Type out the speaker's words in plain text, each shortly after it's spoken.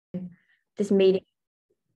this meeting.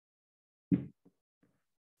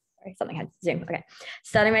 Sorry, something had to zoom. Okay.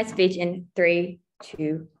 Starting my speech in 3,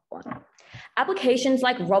 2, 1. Applications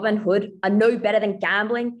like Robinhood are no better than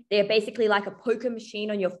gambling. They are basically like a poker machine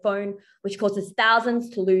on your phone, which causes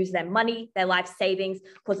thousands to lose their money, their life savings,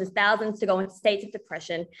 causes thousands to go into states of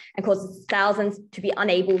depression, and causes thousands to be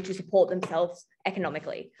unable to support themselves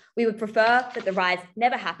economically. We would prefer that the rise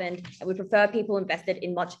never happened, and we prefer people invested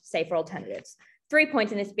in much safer alternatives. 3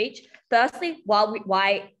 points in this speech. Firstly,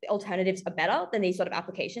 why alternatives are better than these sort of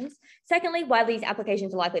applications. Secondly, why these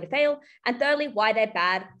applications are likely to fail. And thirdly, why they're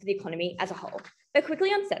bad for the economy as a whole. But quickly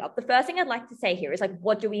on setup, the first thing I'd like to say here is like,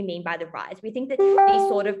 what do we mean by the rise? We think that these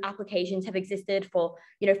sort of applications have existed for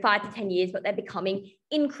 5 to 10 years, but they're becoming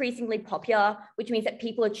increasingly popular, which means that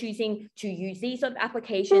people are choosing to use these sort of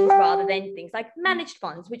applications rather than things like managed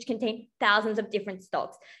funds, which contain thousands of different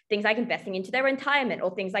stocks, things like investing into their retirement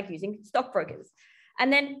or things like using stockbrokers.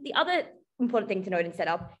 And then the other important thing to note in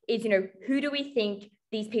setup is, who do we think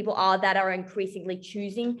these people are that are increasingly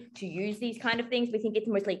choosing to use these kind of things? We think it's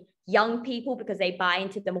mostly young people because they buy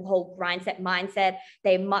into the whole grindset mindset.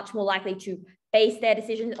 They're much more likely to base their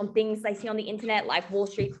decisions on things they see on the internet, like Wall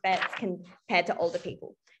Street bets, compared to older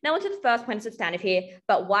people. Now, onto the first point of substantive here,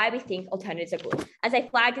 but why we think alternatives are good. As I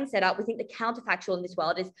flagged and set up, we think the counterfactual in this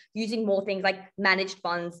world is using more things like managed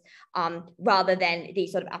funds rather than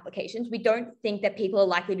these sort of applications. We don't think that people are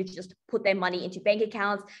likely to just put their money into bank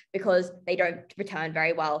accounts because they don't return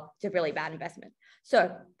very well. It's a really bad investment.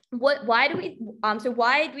 So why do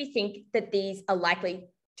we think that these are likely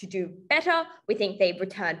to do better? We think they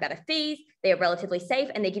return better fees, they are relatively safe,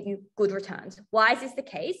 and they give you good returns. Why is this the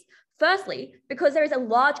case? Firstly, because there is a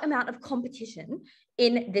large amount of competition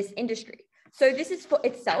in this industry. So this is for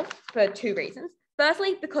itself for 2 reasons.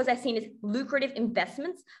 Firstly, because they're seen as lucrative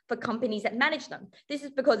investments for companies that manage them. This is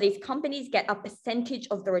because these companies get a percentage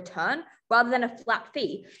of the return rather than a flat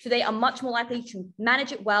fee. So they are much more likely to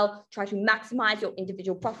manage it well, try to maximize your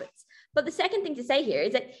individual profits. But the second thing to say here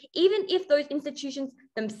is that even if those institutions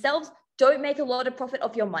themselves don't make a lot of profit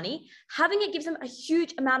off your money, having it gives them a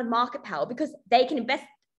huge amount of market power because they can invest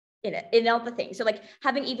in other things. So like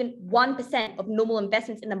having even 1% of normal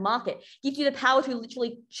investments in the market gives you the power to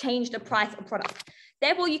literally change the price of products.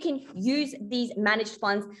 Therefore, you can use these managed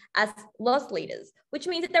funds as loss leaders, which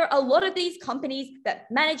means that there are a lot of these companies that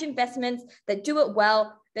manage investments, that do it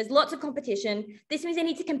well. There's lots of competition. This means they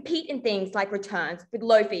need to compete in things like returns with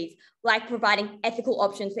low fees, like providing ethical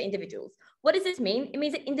options for individuals. What does this mean? It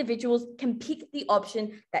means that individuals can pick the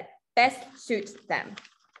option that best suits them.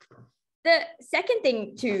 The second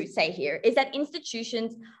thing to say here is that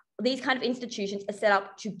these kind of institutions are set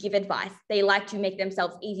up to give advice. They like to make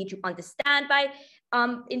themselves easy to understand by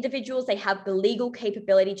individuals. They have the legal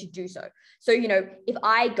capability to do so. So, if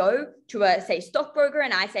I go to a, say, stockbroker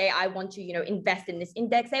and I say, I want to, invest in this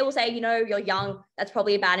index, they will say, you're young, that's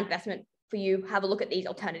probably a bad investment for you. Have a look at these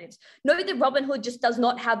alternatives. Note that Robinhood just does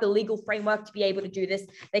not have the legal framework to be able to do this.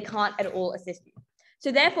 They can't at all assist you.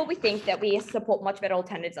 So therefore, we think that we support much better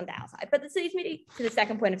alternatives on the outside. But this leads me to the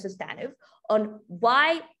second point of substantive on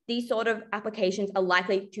why these sort of applications are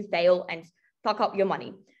likely to fail and fuck up your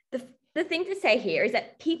money. The thing to say here is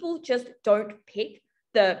that people just don't pick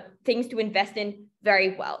the things to invest in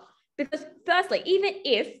very well. Because firstly, even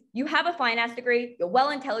if you have a finance degree, you're well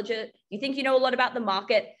intelligent, you think you know a lot about the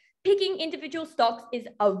market, picking individual stocks is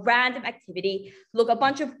a random activity. Look, a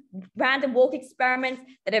bunch of random walk experiments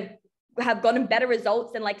that have gotten better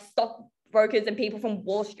results than like stockbrokers and people from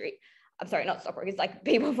Wall Street. I'm sorry, not stockbrokers, like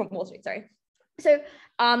people from Wall Street, sorry. So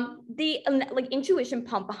the intuition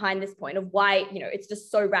pump behind this point of why, it's just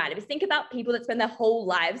so random is think about people that spend their whole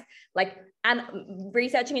lives and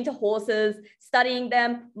researching into horses, studying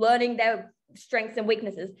them, learning their strengths and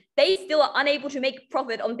weaknesses. They still are unable to make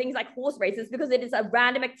profit on things like horse races because it is a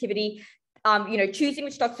random activity. Choosing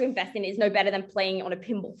which stocks to invest in is no better than playing on a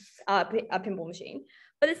pinball machine.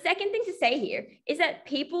 But the second thing to say here is that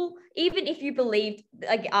people, even if you believed,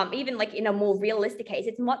 even in a more realistic case,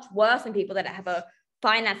 it's much worse than people that have a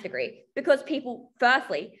finance degree because people,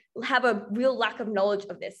 firstly, have a real lack of knowledge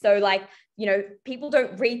of this. So people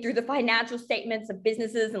don't read through the financial statements of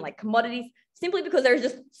businesses and commodities simply because there's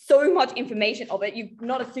just so much information of it. You're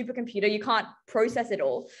not a supercomputer, you can't process it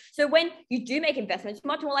all. So when you do make investments,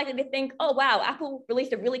 you're much more likely to think, oh, wow, Apple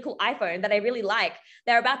released a really cool iPhone that I really like.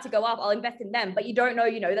 They're about to go up, I'll invest in them. But you don't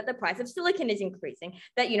know, that the price of silicon is increasing,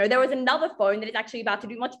 that, there was another phone that is actually about to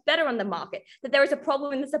do much better on the market, that there is a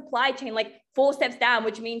problem in the supply chain, 4 steps down,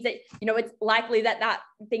 which means that, it's likely that that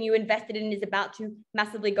thing you invested in is about to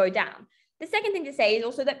massively go down. The second thing to say is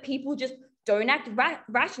also that people just don't act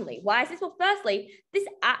rationally. Why is this? Well, firstly,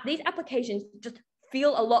 these applications just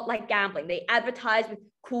feel a lot like gambling. They advertise with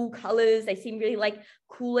cool colors. They seem really like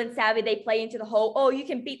cool and savvy. They play into the whole, oh, you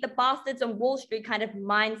can beat the bastards on Wall Street kind of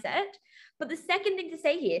mindset. But the second thing to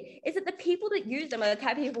say here is that the people that use them are the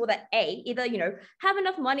type of people that either, have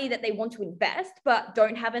enough money that they want to invest, but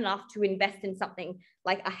don't have enough to invest in something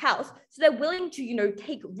like a house. So they're willing to,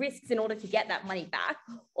 take risks in order to get that money back,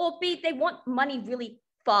 or B, they want money really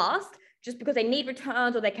fast just because they need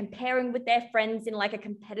returns, or they're comparing with their friends in like a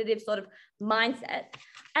competitive sort of mindset.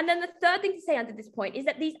 And then the third thing to say under this point is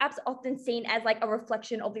that these apps are often seen as like a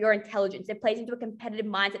reflection of your intelligence. It plays into a competitive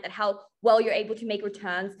mindset that how well you're able to make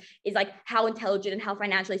returns is like how intelligent and how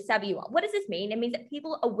financially savvy you are. What does this mean? It means that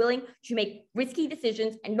people are willing to make risky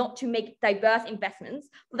decisions and not to make diverse investments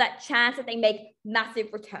for that chance that they make massive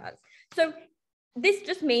returns. So this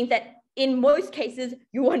just means that in most cases,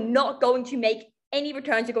 you are not going to make any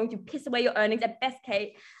returns. You're going to piss away your earnings at best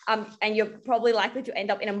case, and you're probably likely to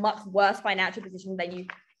end up in a much worse financial position than you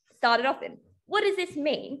started off in. What does this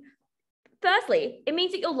mean? Firstly, it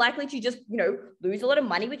means that you're likely to just, lose a lot of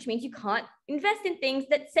money, which means you can't invest in things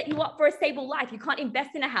that set you up for a stable life. You can't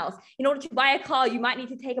invest in a house. In order to buy a car, you might need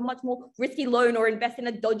to take a much more risky loan or invest in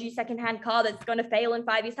a dodgy secondhand car that's going to fail in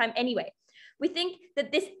 5 years' time anyway. We think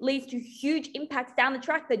that this leads to huge impacts down the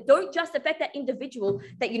track that don't just affect that individual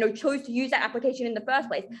that, chose to use that application in the first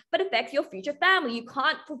place, but affects your future family. You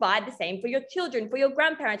can't provide the same for your children, for your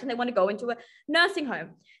grandparents when they want to go into a nursing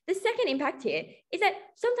home. The second impact here is that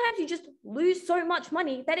sometimes you just lose so much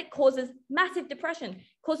money that it causes massive depression,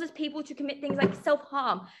 causes people to commit things like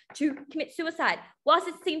self-harm, to commit suicide. Whilst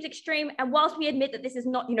it seems extreme, and whilst we admit that this is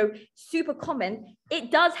not, super common,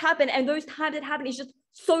 it does happen. And those times it happen is just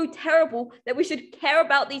so terrible that we should care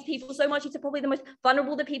about these people so much. It's probably the most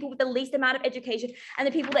vulnerable, the people with the least amount of education, and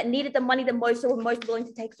the people that needed the money the most, or were most willing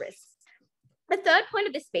to take risks. The third point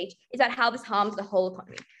of this speech is about how this harms the whole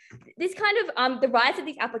economy. This kind of, the rise of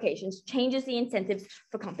these applications changes the incentives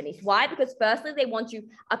for companies. Why? Because firstly, they want to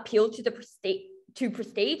appeal to the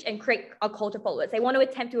prestige and create a cult of followers. They want to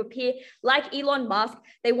attempt to appear like Elon Musk.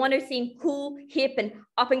 They want to seem cool, hip, and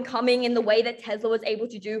up and coming in the way that Tesla was able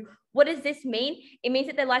to do. What does this mean? It means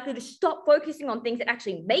that they're likely to stop focusing on things that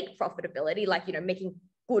actually make profitability, like, making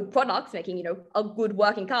good products, making, a good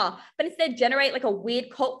working car, but instead generate like a weird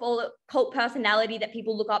cult personality that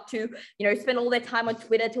people look up to, spend all their time on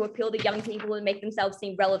Twitter to appeal to young people and make themselves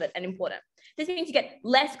seem relevant and important. This means you get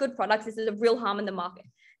less good products. This is a real harm in the market.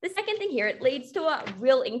 The second thing here, it leads to a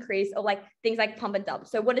real increase of like things like pump and dump.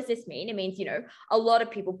 So what does this mean? It means, a lot of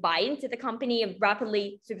people buy into the company and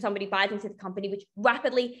somebody buys into the company, which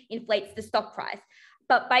rapidly inflates the stock price.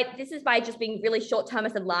 But this is by just being really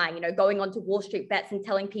short-termist and lying, going on to Wall Street bets and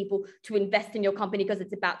telling people to invest in your company because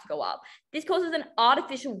it's about to go up. This causes an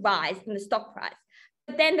artificial rise in the stock price.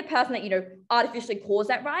 But then the person that, artificially caused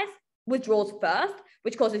that rise withdraws first,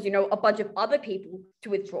 which causes, a bunch of other people to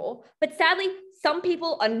withdraw. But sadly, some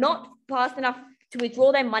people are not fast enough to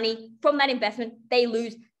withdraw their money from that investment. They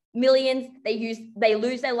lose millions, they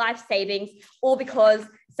lose their life savings, or because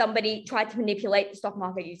somebody tried to manipulate the stock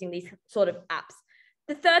market using these sort of apps.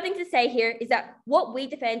 The third thing to say here is that what we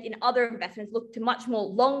defend in other investments look to much more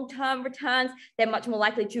long-term returns. They're much more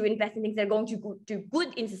likely to invest in things that are going to do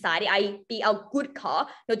good in society, i.e. be a good car,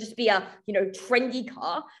 not just be a, trendy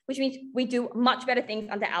car, which means we do much better things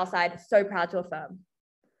under our side. So proud to affirm.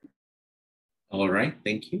 All right,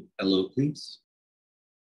 thank you. Hello, please.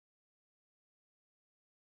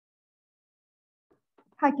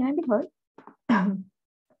 Hi, can I be heard?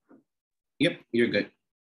 Yep, you're good.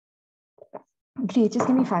 Great, just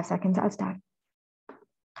give me 5 seconds, I'll start.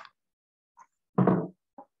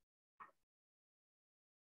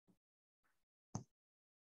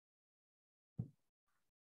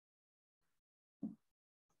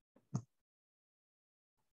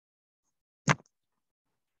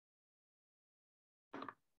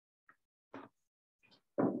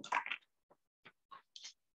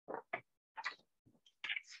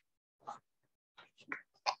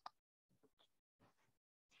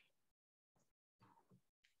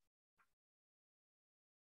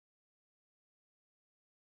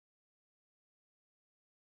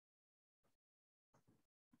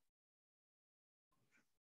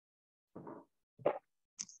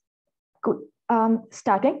 Cool.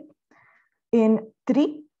 Starting in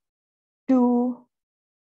 3, 2,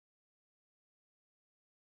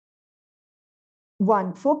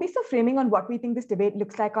 1. 4 pieces of framing on what we think this debate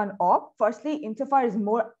looks like on OP. Firstly, insofar as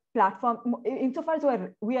more platform, insofar as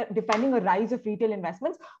we are defending a rise of retail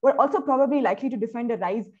investments, we're also probably likely to defend a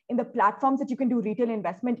rise in the platforms that you can do retail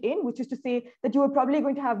investment in, which is to say that you are probably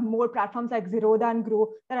going to have more platforms like Zerodha and Grow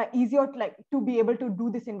that are easier to be able to do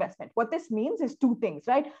this investment. What this means is two things,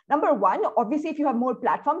 right? Number one, obviously, if you have more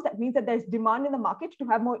platforms, that means that there's demand in the market to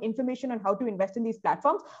have more information on how to invest in these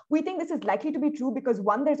platforms. We think this is likely to be true because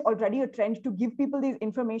one, there's already a trend to give people this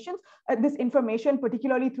information,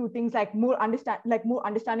 particularly through things like more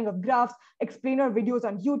understanding of graphs, explainer videos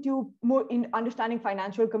on YouTube, more in understanding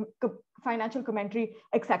financial commentary,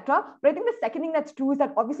 etc. But I think the second thing that's true is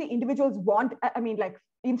that obviously individuals want,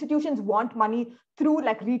 institutions want money through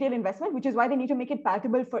retail investment, which is why they need to make it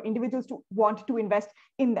palatable for individuals to want to invest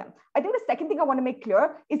in them. I think the second thing I want to make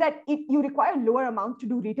clear is that you require lower amounts to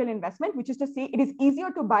do retail investment, which is to say it is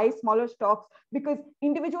easier to buy smaller stocks because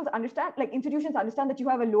individuals understand, institutions understand that you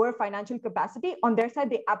have a lower financial capacity. On their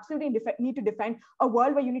side, they absolutely need to defend a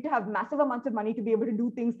world where you need to have massive amounts of money to be able to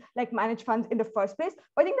do things like manage funds in the first place.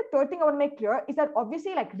 But I think the third thing I want to make clear is that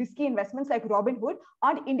obviously risky investments like Robinhood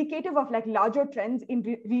aren't indicative of larger trends in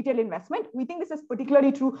retail investment. We think this is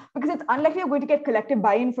particularly true because it's unlikely you're going to get collective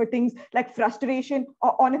buy-in for things like frustration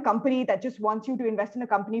or on a company that just wants you to invest in a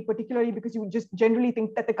company, particularly because you just generally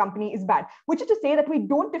think that the company is bad, which is to say that we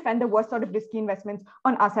don't defend the worst sort of risky investments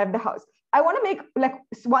on our side of the house. I want to make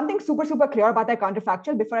one thing super clear about that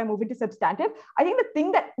counterfactual before I move into substantive. I think the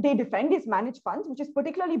thing that they defend is managed funds, which is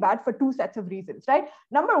particularly bad for two sets of reasons, right?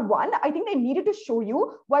 Number one, I think they needed to show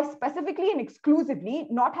you why specifically and exclusively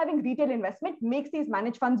not having retail investment makes these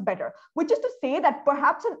managed funds better, which is to say that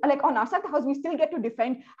perhaps on our side of the house, we still get to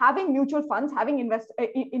defend having mutual funds, having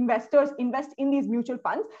investors invest in these mutual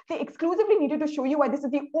funds. They exclusively needed to show you why this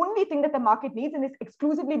is the only thing that the market needs, and this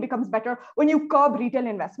exclusively becomes better when you curb retail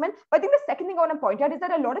investment. But I think the second thing I want to point out is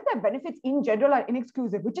that a lot of their benefits in general are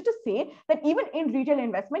inexclusive, which is to say that even in retail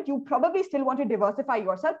investment, you probably still want to diversify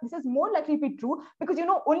yourself. This is more likely to be true because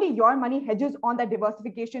only your money hedges on that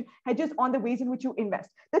diversification, hedges on the ways in which you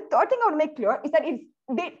invest. The third thing I want to make clear is that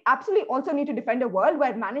they absolutely also need to defend a world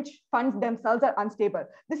where managed funds themselves are unstable.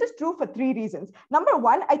 This is true for three reasons. Number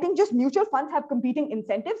one, I think just mutual funds have competing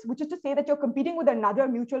incentives, which is to say that you're competing with another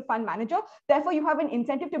mutual fund manager. Therefore, you have an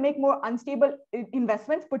incentive to make more unstable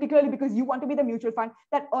investments, particularly because you want to be the mutual fund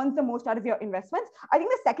that earns the most out of your investments. I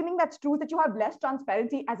think the second thing that's true is that you have less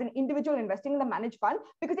transparency as an individual investing in the managed fund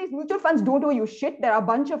because these mutual funds don't owe you shit. There are a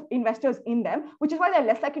bunch of investors in them, which is why they're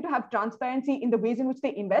less likely to have transparency in the ways in which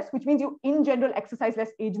they invest, which means you in general exercise less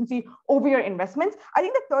agency over your investments. I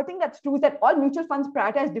think the third thing that's true is that all mutual funds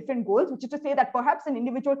prioritize different goals, which is to say that perhaps an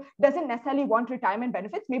individual doesn't necessarily want retirement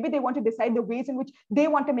benefits. Maybe they want to decide the ways in which they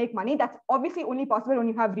want to make money. That's obviously only possible when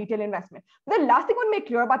you have retail investment. But the last thing I want to make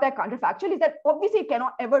clear about that counterfactual is that obviously it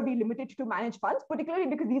cannot ever be limited to managed funds, particularly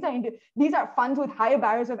because these are funds with higher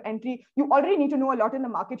barriers of entry. You already need to know a lot in the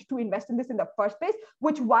market to invest in this in the first place,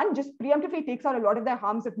 which one just preemptively takes out a lot of their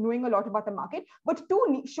harms of knowing a lot about the market, but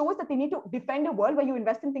two shows that they need to defend a world where you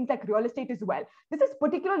invest in things like real estate as well. This is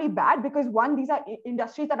particularly bad because one, these are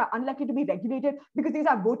industries that are unlikely to be regulated because these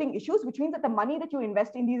are voting issues, which means that the money that you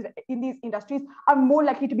invest in these industries are more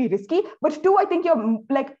likely to be risky. But two, I think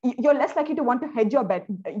you're less likely to want to hedge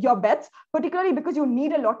your bets, particularly because you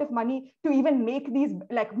need a lot of money to even make these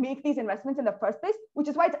investments in the first place, which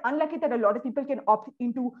is why it's unlikely that a lot of people can opt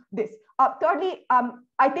into this. Thirdly,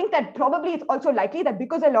 I think that probably it's also likely that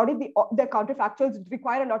because a lot of the counterfactuals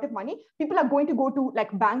require a lot of money, people are going to go to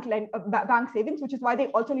bank savings, which is why they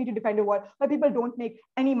also need to defend a world where people don't make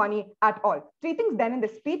any money at all. Three things then in the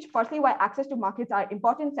speech. Firstly, why access to markets are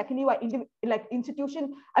important. Secondly, why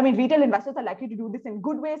retail investors are likely to do this in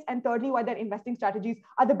good ways. And thirdly, why their investing strategies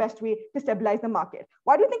are the best way to stabilize the market.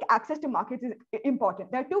 Why do you think access to markets is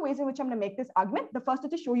important? There are two ways in which I'm going to make this argument. The first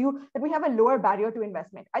is to show you that we have a lower barrier to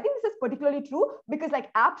investment. I think this is particularly true because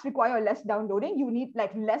apps require less downloading. You need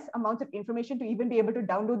less amounts of information to even be able to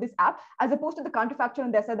download this app, as opposed to the counterfactual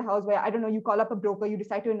on their side of the house where, I don't know, you call up a broker, you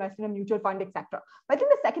decide to invest in a mutual fund, etc. But I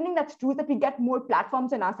think the second thing that's true is that we get more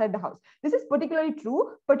platforms on our side of the house. This is particularly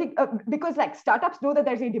true because startups know that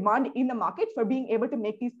there's a demand in the market for being able to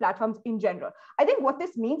make these platforms in general. I think what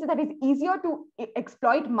this means is that it's easier to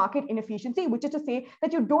exploit market inefficiency, which is to say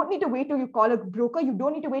that you don't need to wait till you call a broker. You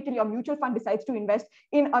don't need to wait till your mutual fund decides to invest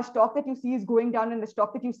in a stock that you see is going down and the stock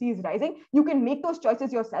stock that you see is rising, you can make those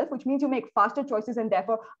choices yourself, which means you make faster choices and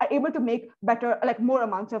therefore are able to make better, like more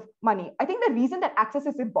amounts of money. I think the reason that access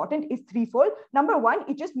is important is threefold. Number one,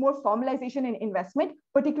 it's just more formalization in investment,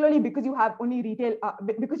 particularly because you have only retail,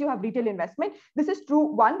 because you have retail investment. This is true,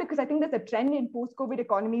 one, because I think there's a trend in post-COVID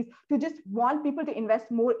economies to just want people to invest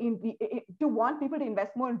more in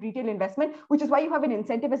retail investment, which is why you have an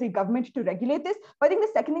incentive as a government to regulate this. But I think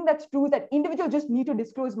the second thing that's true is that individuals just need to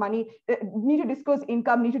disclose money, need to disclose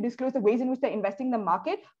income, need to disclose the ways in which they're investing in the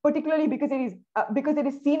market, particularly because it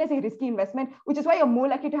is seen as a risky investment, which is why you're more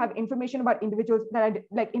likely to have information about individuals that are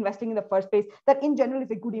like investing in the first place, that in general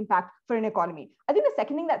is a good impact for an economy. I think the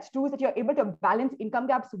second thing that's true is that you're able to balance income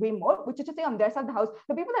gaps way more, which is to say on their side of the house,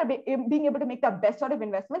 the people that are being able to make the best sort of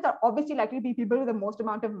investments are obviously likely to be people with the most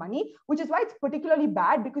amount of money, which is why it's particularly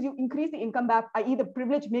bad because you increase the income gap, i.e. the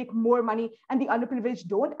privileged make more money and the underprivileged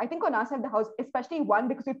don't. I think on our side of the house, especially one,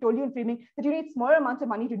 because we've told you in framing that you need smaller amounts of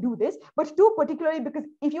money to do this, but two, particularly because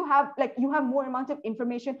if you have more amounts of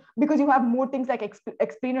information because you have more things like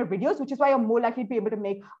explainer videos, which is why you're more likely to be able to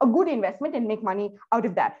make a good investment and make money out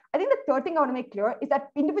of that. I think the third thing I want to make clear is that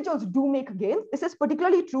individuals do make gains. This is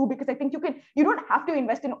particularly true because I think you don't have to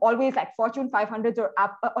invest in always like Fortune 500s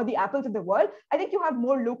or the Apples of the world. I think you have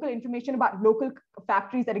more local information about local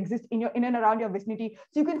factories that exist in and around your vicinity.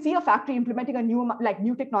 So you can see a factory implementing a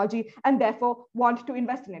new technology and therefore want to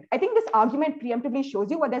invest in it. I think this argument preemptively shows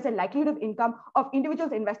you what there's a likelihood of income of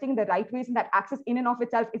individuals investing in the right ways, and that access in and of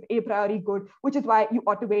itself is a priori good, which is why you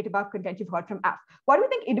ought to wait above content you've heard from apps. Why do you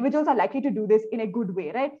think individuals are likely to do this in a good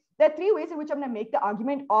way, right? There are three ways in which I'm going to make the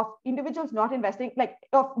argument of individuals not investing, like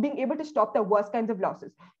of being able to stop the worst kinds of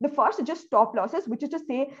losses. The first is just stop losses, which is to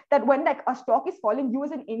say that when like a stock is falling, you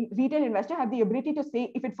as a retail investor have the ability to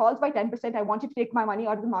say, if it falls by 10%, I want you to take my money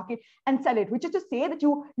out of the market and sell it, which is to say that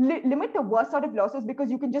you limit the worst sort of losses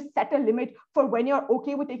because you can just set a limit for when you're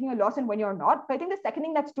okay with taking a loss and when you're not. But I think the second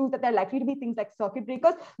thing that's true is that there are likely to be things like circuit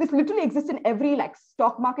breakers. This literally exists in every like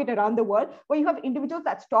stock market around the world, where you have individuals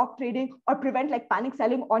that stop trading or prevent like panic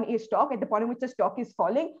selling on a stock at the point in which the stock is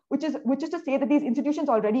falling, which is to say that these institutions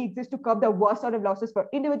already exist to curb the worst sort of losses for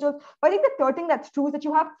individuals. But I think the third thing that's true is that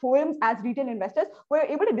you have forums as retail investors where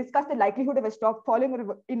you're able to discuss the likelihood of a stock falling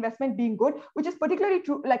or investment being good, which is particularly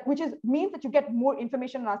true, like means that you get more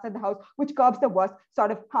information outside the house, which curbs the worst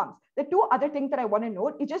sort of harms. The two other things that I want to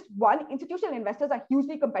note is just one, institutional investors are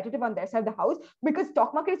hugely competitive on their side of the house because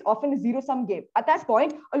stock market is often a zero-sum game. At that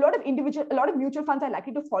point, a lot of mutual funds are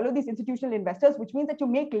likely to follow these institutional investors, which means that you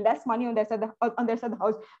make less money on their side of the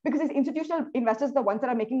house because these institutional investors are the ones that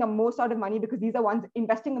are making the most out of money because these are ones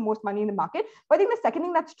investing the most money in the market. But I think the second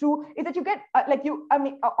thing that's true is that you get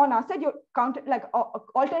on our side, you're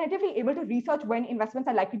alternatively able to research when investments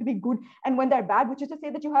are likely to be good and when they're bad, which is to say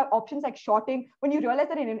that you have options like shorting when you realize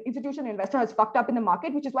that an institutional investor has fucked up in the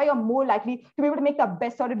market, which is why you're more likely to be able to make the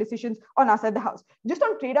best sort of decisions on our side of the house. Just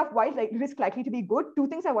on trade-off wise, like risk likely to be good, two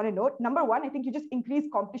things I want to note. Number one, I think you just increase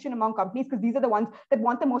competition among companies because these are the ones that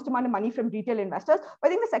want the most amount of money from retail investors. But I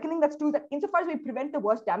think the second thing that's true is that insofar as we prevent the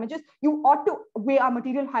worst damages, you ought to weigh our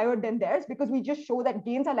material higher than theirs because we just show that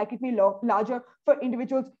gains are likely to be larger for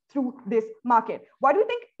individuals through this market. Why do we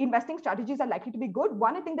think investing strategies are likely to be good?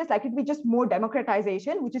 One, I think there's likely to be just more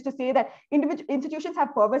democratization, which is to say that institutions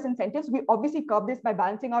have perverse incentives. We obviously curb this by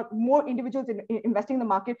balancing out more individuals investing in the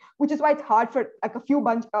market, which is why it's hard for like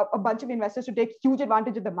a bunch of investors to take huge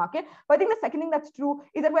advantage of the market. But I think the second thing that's true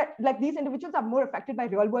is that these individuals are more affected by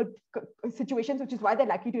real world situations, which is why they're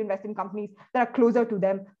likely to invest in companies that are closer to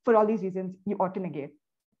them. For all these reasons, you ought to negate.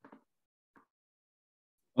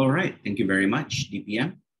 All right, thank you very much,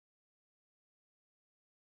 DPM.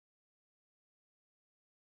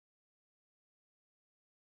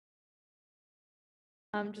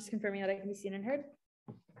 Just confirming that I can be seen and heard.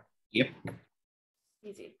 Yep.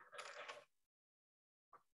 Easy.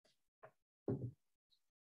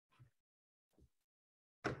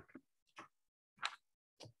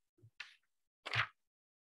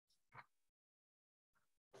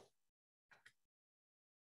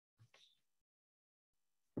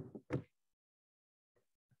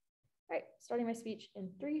 All right, starting my speech in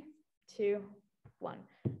 3, 2, 1.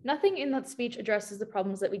 Nothing in that speech addresses the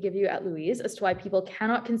problems that we give you at Louise as to why people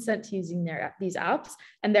cannot consent to using these apps,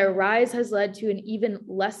 and their rise has led to an even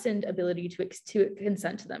lessened ability to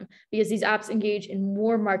consent to them because these apps engage in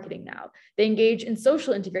more marketing now. They engage in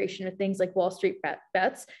social integration with things like Wall Street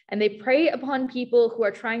bets, and they prey upon people who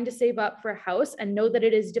are trying to save up for a house and know that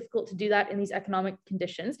it is difficult to do that in these economic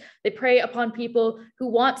conditions. They prey upon people who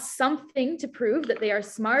want something to prove that they are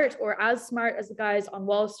smart or as smart as the guys on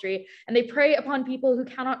Wall Street, and they prey upon people who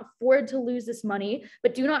cannot afford to lose this money,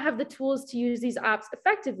 but do not have the tools to use these apps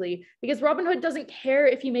effectively. Because Robinhood doesn't care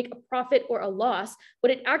if you make a profit or a loss.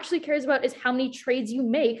 What it actually cares about is how many trades you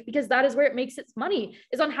make, because that is where it makes its money,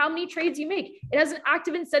 is on how many trades you make. It has an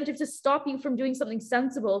active incentive to stop you from doing something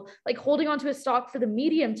sensible, like holding onto a stock for the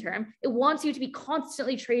medium term. It wants you to be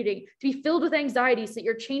constantly trading, to be filled with anxiety so that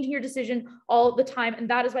you're changing your decision all the time. And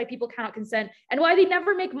that is why people cannot consent and why they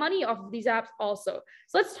never make money off of these apps also.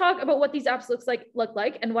 So let's talk about what these apps look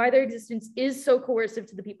like and why their existence is so coercive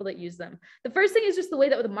to the people that use them. The first thing is just the way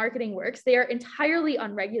that the marketing works. They are entirely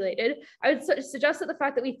unregulated. I would suggest that the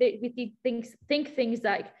fact that we think things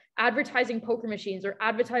like advertising poker machines or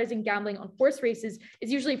advertising gambling on horse races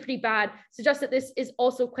is usually pretty bad, suggests that this is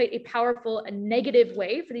also quite a powerful and negative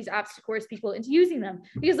way for these apps to coerce people into using them,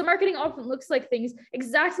 because the marketing often looks like things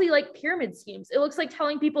exactly like pyramid schemes. It looks like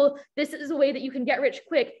telling people this is a way that you can get rich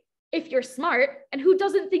quick if you're smart, and who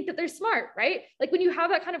doesn't think that they're smart, right? Like when you have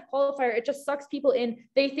that kind of qualifier, it just sucks people in.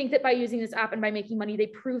 They think that by using this app and by making money, they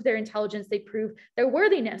prove their intelligence, they prove their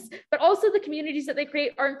worthiness. But also the communities that they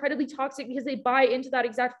create are incredibly toxic because they buy into that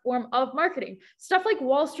exact form of marketing. Stuff like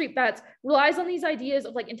Wall Street Bets relies on these ideas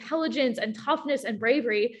of like intelligence and toughness and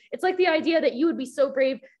bravery. It's like the idea that you would be so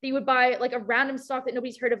brave that you would buy like a random stock that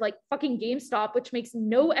nobody's heard of, like fucking GameStop, which makes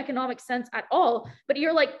no economic sense at all. But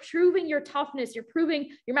you're like proving your toughness, you're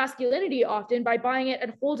proving your masculinity often by buying it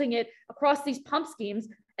and holding it across these pump schemes.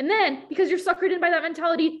 And then because you're suckered in by that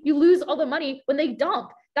mentality, you lose all the money when they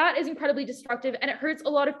dump. That is incredibly destructive and it hurts a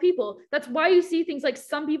lot of people. That's why you see things like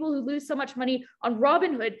some people who lose so much money on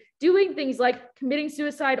Robinhood doing things like committing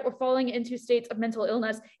suicide or falling into states of mental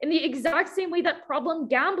illness in the exact same way that problem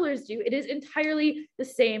gamblers do. It is entirely the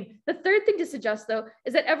same. The third thing to suggest, though,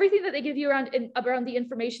 is that everything that they give you around the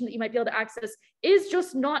information that you might be able to access is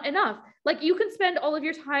just not enough. Like you can spend all of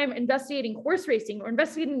your time investigating horse racing or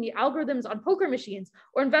investigating the algorithms on poker machines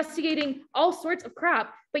or investigating all sorts of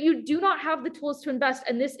crap, but you do not have the tools to invest,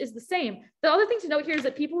 and this is the same. The other thing to note here is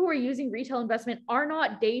that people who are using retail investment are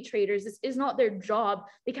not day traders. This is not their job.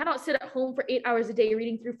 They cannot sit at home for 8 hours a day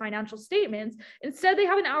reading through financial statements. Instead, they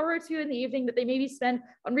have an hour or two in the evening that they maybe spend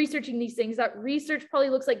on researching these things. That research probably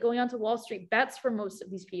looks like going onto Wall Street Bets for most of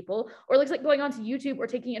these people, or looks like going onto YouTube or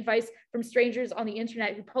taking advice from strangers on the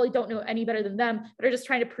internet who probably don't know any better than them, but are just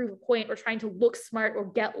trying to prove a point or trying to look smart or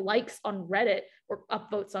get likes on Reddit or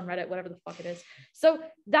upvotes on Reddit, whatever the fuck it is. So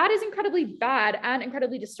that is incredibly bad and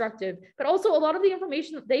incredibly destructive. But also a lot of the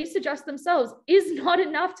information that they suggest themselves is not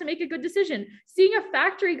enough to make a good decision. Seeing a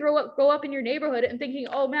factory grow up in your neighborhood and thinking,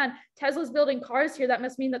 oh man, Tesla's building cars here, that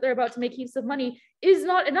must mean that they're about to make heaps of money, is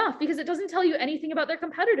not enough because it doesn't tell you anything about their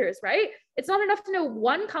competitors, right? It's not enough to know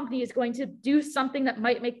one company is going to do something that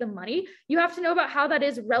might make them money. You have to know about how that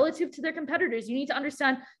is relative to their competitors. You need to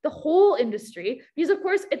understand the whole industry, because of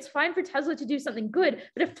course it's fine for Tesla to do something good,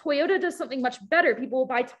 but if Toyota does something much better, people will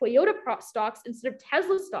buy Toyota stocks instead of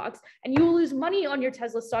Tesla stocks, and you will lose money on your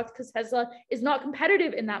Tesla stocks because Tesla is not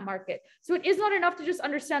competitive in that market. So it is not enough to just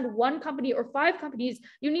understand one company or 5 companies.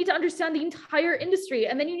 You need to understand the entire industry,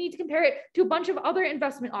 and then you need to compare it to a bunch of other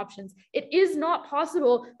investment options. It is not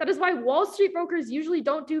possible. That is why Wall Street brokers usually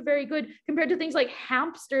don't do very good compared to things like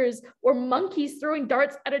hamsters or monkeys throwing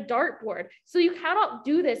darts at a dartboard. So you cannot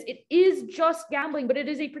do this. It is just gambling, but it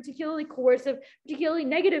is a particularly coercive, particularly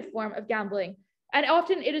negative form of gambling. And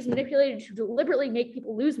often it is manipulated to deliberately make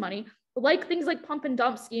people lose money, like things like pump and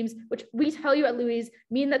dump schemes, which we tell you at Louise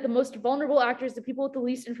mean that the most vulnerable actors, the people with the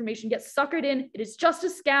least information, get suckered in. It is just a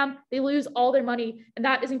scam. They lose all their money, and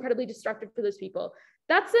that is incredibly destructive for those people.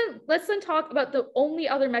 That's it. Let's then talk about the only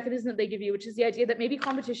other mechanism that they give you, which is the idea that maybe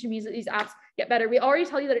competition means that these apps get better. We already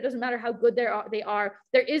tell you that it doesn't matter how good they are.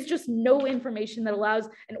 There is just no information that allows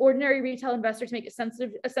an ordinary retail investor to make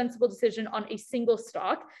a sensible decision on a single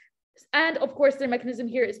stock. And of course, their mechanism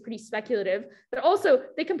here is pretty speculative, but also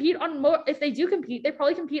they compete on more. If they do compete, they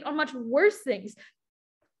probably compete on much worse things.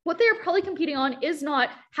 What they are probably competing on is not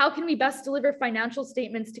how can we best deliver financial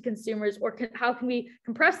statements to consumers, or how can we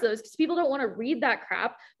compress those, because people don't want to read that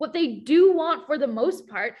crap. What they do want for the most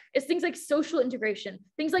part is things like social integration,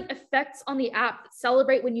 things like effects on the app that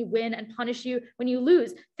celebrate when you win and punish you when you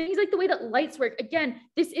lose, things like the way that lights work. Again,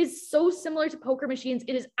 this is so similar to poker machines.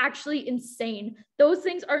 It is actually insane. Those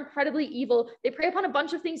things are incredibly evil. They prey upon a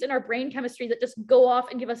bunch of things in our brain chemistry that just go off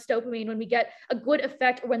and give us dopamine when we get a good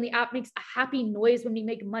effect, or when the app makes a happy noise when we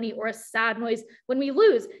make money, or a sad noise when we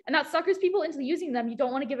lose. And that suckers people into using them. You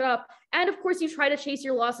don't want to give it up. And of course, you try to chase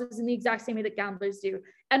your losses in the exact same way that gamblers do.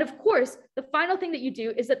 And of course, the final thing that you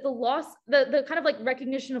do is that the loss, the kind of like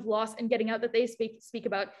recognition of loss and getting out that they speak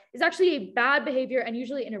about is actually a bad behavior and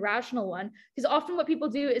usually an irrational one. Because often what people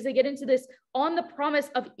do is they get into this on the promise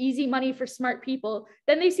of easy money for smart people.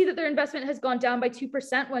 Then they see that their investment has gone down by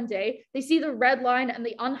 2% one day. They see the red line and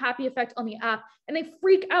the unhappy effect on the app, and they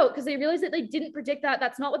freak out because they realize that they didn't predict that.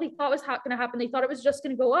 That's not what they thought was going to happen. They thought it was just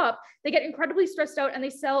going to go up. They get incredibly stressed out and they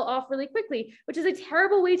sell off really quickly, which is a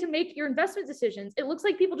terrible way to make your investment decisions. It looks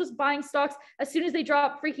like people just buying stocks as soon as they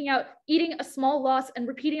drop, freaking out, eating a small loss and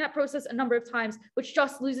repeating that process a number of times, which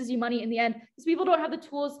just loses you money in the end, because people don't have the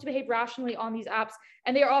tools to behave rationally on these apps.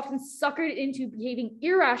 And they are often suckered into behaving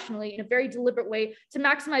irrationally in a very deliberate way to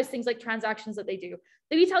maximize things like transactions that they do.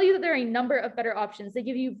 They tell you that there are a number of better options. They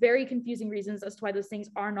give you very confusing reasons as to why those things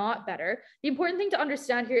are not better. The important thing to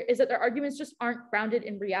understand here is that their arguments just aren't grounded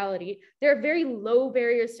in reality. There are very low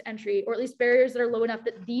barriers to entry, or at least barriers that are low enough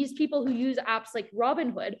that these people who use apps like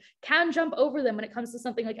Robinhood can jump over them when it comes to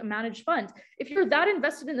something like a managed fund. If you're that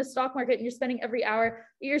invested in the stock market and you're spending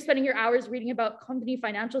your hours reading about company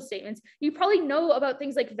financial statements, you probably know about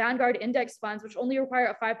things like Vanguard index funds, which only require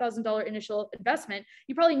a $5,000 initial investment.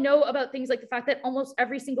 You probably know about things like the fact that almost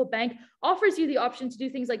every single bank offers you the option to do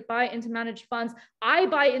things like buy into managed funds. I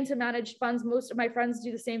buy into managed funds. Most of my friends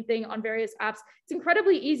do the same thing on various apps. It's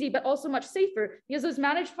incredibly easy, but also much safer because those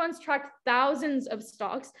managed funds track thousands of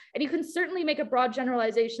stocks. And you can certainly make a broad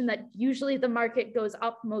generalization that usually the market goes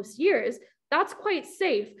up most years. That's quite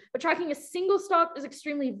safe, but tracking a single stock is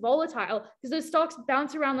extremely volatile because those stocks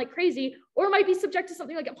bounce around like crazy, or might be subject to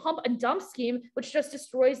something like a pump and dump scheme, which just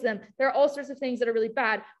destroys them. There are all sorts of things that are really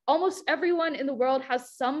bad. Almost everyone in the world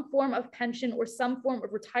has some form of pension or some form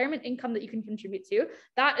of retirement income that you can contribute to.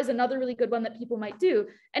 That is another really good one that people might do.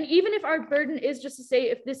 And even if our burden is just to say,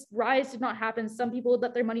 if this rise did not happen, some people would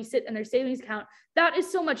let their money sit in their savings account, that is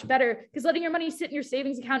so much better because letting your money sit in your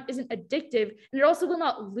savings account isn't addictive, and it also will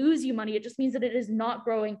not lose you money. It just means that it is not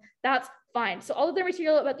growing. That's fine. So all of their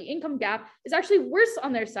material about the income gap is actually worse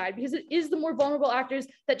on their side because it is the more vulnerable actors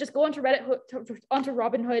that just go onto Reddit, onto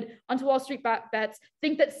Robinhood, onto Wall Street bets,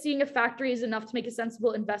 think that seeing a factory is enough to make a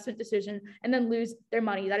sensible investment decision and then lose their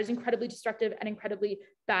money. That is incredibly destructive and incredibly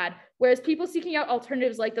bad. Whereas people seeking out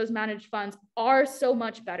alternatives like those managed funds are so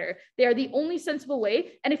much better. They are the only sensible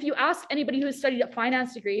way. And if you ask anybody who has studied a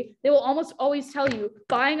finance degree, they will almost always tell you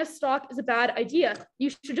buying a stock is a bad idea.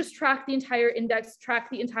 You should just track the entire index, track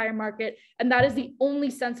the entire market. And that is the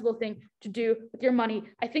only sensible thing to do with your money.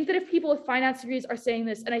 I think that if people with finance degrees are saying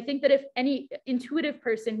this, and I think that if any intuitive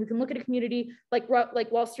person who can look at a community like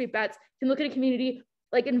Wall Street Bets, can look at a community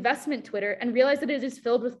like investment Twitter and realize that it is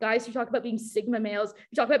filled with guys who talk about being Sigma males,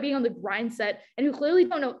 who talk about being on the grind set, and who clearly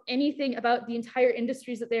don't know anything about the entire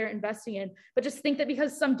industries that they are investing in, but just think that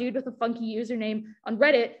because some dude with a funky username on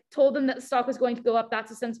Reddit told them that the stock was going to go up,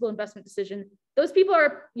 that's a sensible investment decision. Those people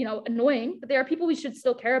are, annoying, but they are people we should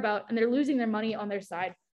still care about, and they're losing their money on their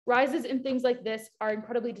side. Rises in things like this are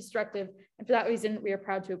incredibly destructive, and for that reason, we are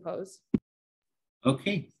proud to oppose.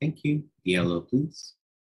 Okay, thank you. Yellow, please.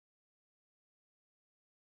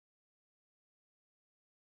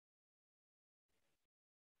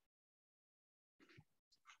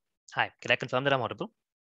 Hi, can I confirm that I'm audible?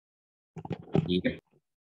 Yeah.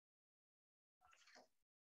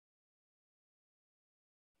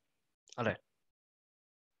 All right.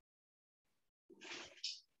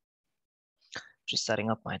 Just setting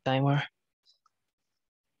up my timer.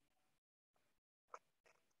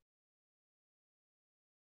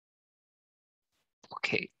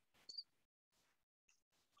 Okay.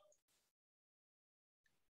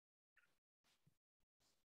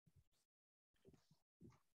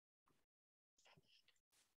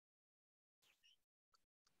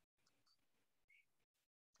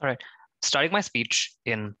 All right, starting my speech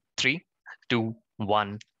in 3, 2,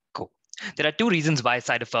 1, go. There are two reasons why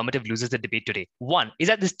side affirmative loses the debate today. One is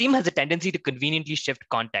that this team has a tendency to conveniently shift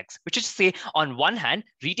context, which is to say, on one hand,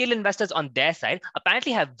 retail investors on their side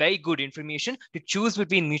apparently have very good information to choose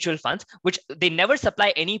between mutual funds, which they never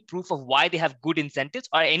supply any proof of why they have good incentives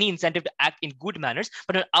or any incentive to act in good manners.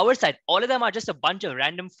 But on our side, all of them are just a bunch of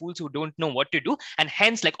random fools who don't know what to do. And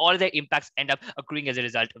hence, like, all of their impacts end up accruing as a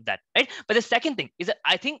result of that, right? But the second thing is that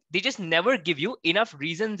I think they just never give you enough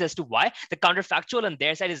reasons as to why the counterfactual on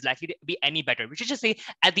their side is likely to be be any better, which is to say,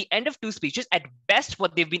 at the end of two speeches, at best,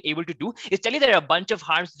 what they've been able to do is tell you there are a bunch of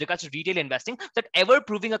harms with regards to retail investing, that ever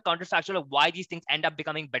proving a counterfactual of why these things end up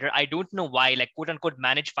becoming better. I don't know why, like quote unquote,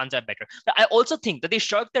 managed funds are better. But I also think that they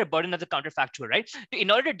shirked their burden as a counterfactual, right?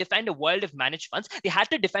 In order to defend a world of managed funds, they had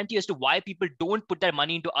to defend to you as to why people don't put their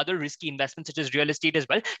money into other risky investments such as real estate as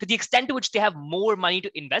well, to the extent to which they have more money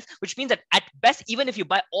to invest, which means that at best, even if you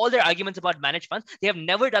buy all their arguments about managed funds, they have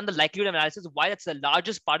never done the likelihood analysis of why that's the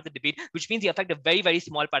largest part of the debate, which means they affect a very, very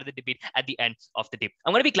small part of the debate at the end of the day.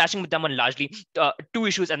 I'm going to be clashing with them on largely two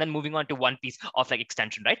issues and then moving on to one piece of like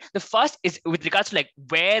extension, right? The first is with regards to like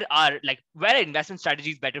where are investment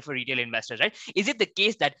strategies better for retail investors, right? Is it the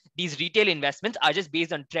case that these retail investments are just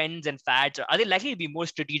based on trends and fads, or are they likely to be more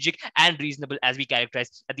strategic and reasonable as we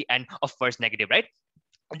characterize at the end of first negative, right?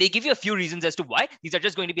 They give you a few reasons as to why these are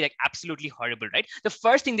just going to be like absolutely horrible, right? The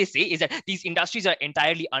first thing they say is that these industries are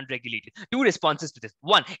entirely unregulated. Two responses to this.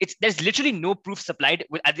 One, there's literally no proof supplied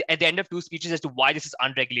at the end of two speeches as to why this is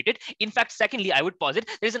unregulated. In fact, secondly, I would posit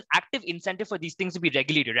there's an active incentive for these things to be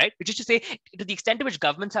regulated, right? Which is to say, to the extent to which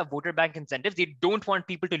governments have voter bank incentives, they don't want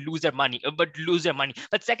people to lose their money.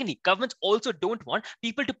 But secondly, governments also don't want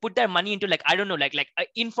people to put their money into like, I don't know, like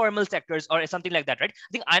informal sectors or something like that, right?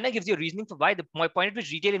 I think Aayana gives you a reasoning for why my point at which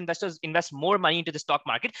retail investors invest more money into the stock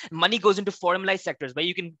market. Money goes into formalized sectors where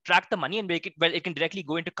you can track the money and where it can directly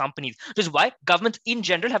go into companies. Which is why governments in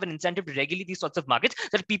general have an incentive to regulate these sorts of markets,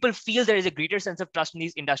 that people feel there is a greater sense of trust in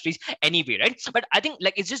these industries anyway, right? But I think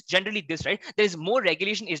like it's just generally this, right? There is more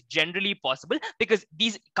regulation is generally possible because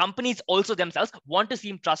these companies also themselves want to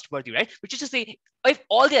seem trustworthy, right? Which is to say, if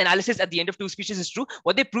all the analysis at the end of two speeches is true,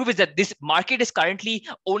 what they prove is that this market is currently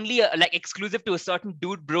only like exclusive to a certain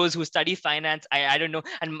dude bros who study finance, I don't know,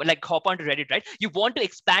 and like hop onto Reddit, right? You want to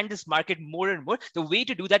expand this market more and more. The way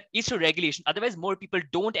to do that is through regulation. Otherwise, more people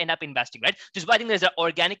don't end up investing, right? Which is why I think there's an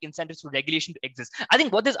organic incentives for regulation to exist. I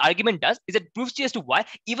think what this argument does is it proves to you as to why,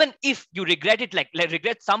 even if you regret it, like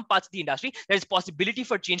regret some parts of the industry, there's possibility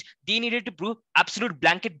for change. They needed to prove absolute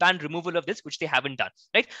blanket ban removal of this, which they haven't done,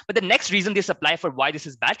 right? But the next reason they supply for why this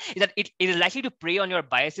is bad is that it is likely to prey on your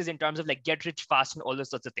biases in terms of like get rich fast and all those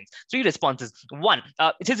sorts of things. Three responses. One,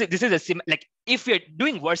 this is like if you're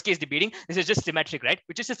doing worst case debating, this is just symmetric, right?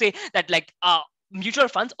 Which is to say that like mutual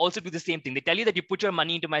funds also do the same thing. They tell you that you put your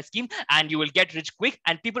money into my scheme and you will get rich quick.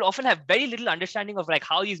 And people often have very little understanding of like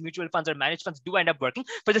how these mutual funds or managed funds do end up working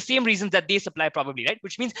for the same reasons that they supply probably, right?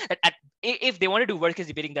 Which means that if they want to do worst case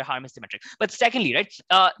debating, their harm is symmetric. But secondly, right,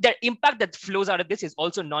 their impact that flows out of this is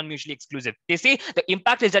also non-mutually exclusive. They say the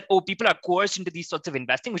impact is that, oh, people are coerced into these sorts of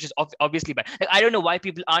investing, which is obviously bad. Like, I don't know why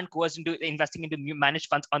people aren't coerced into investing into new managed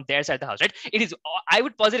funds on their side of the house, right? It is, I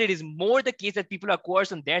would posit it is more the case that people are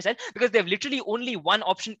coerced on their side because they have literally only one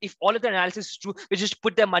option if all of their analysis is true, which is to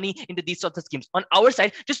put their money into these sorts of schemes. On our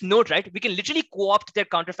side, just note, right, we can literally co-opt their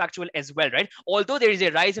counterfactual as well, right? Although there is a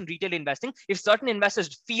rise in retail investing, if certain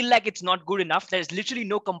investors feel like it's not good enough, there's literally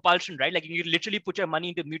no compulsion, right? Like you literally put your money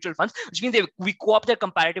into mutual funds, which means we co-opt their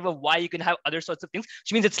comparative of why you can have other sorts of things,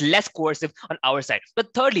 which means it's less coercive on our side.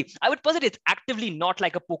 But thirdly, I would posit it's actively not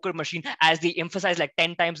like a poker machine as they emphasize like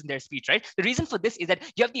 10 times in their speech, right? The reason for this is that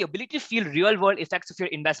you have the ability to feel real world effects of your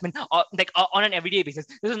investment on an everyday basis.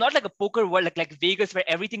 This is not like a poker world like Vegas where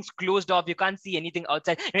everything's closed off, you can't see anything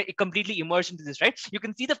outside, it completely immersed into this, right? You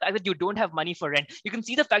can see the fact that you don't have money for rent. You can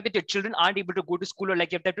see the fact that your children aren't able to go to school, or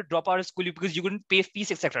like you have to drop out of school because you couldn't pay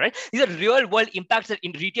fees, etc. Right? These are real world impacts that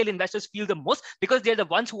retail investors feel the most because they're the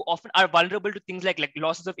ones who often are vulnerable to things like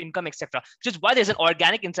losses of income, etc. Which is why there's an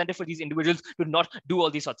organic incentive for these individuals to not do all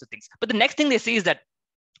these sorts of things. But the next thing they say is that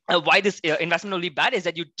why this investment will be bad is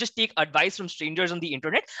that you just take advice from strangers on the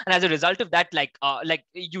internet, and as a result of that, like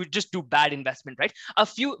you just do bad investment, right? A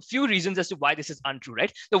few reasons as to why this is untrue,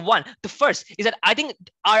 right? The first is that I think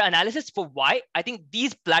our analysis for why I think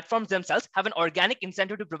these platforms themselves have an organic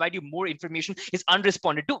incentive to provide you more information is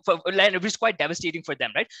unresponded to, which is quite devastating for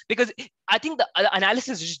them, right? Because I think the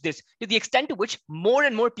analysis is just this: to the extent to which more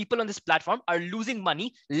and more people on this platform are losing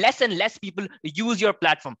money, less and less people use your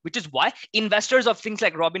platform, which is why investors of things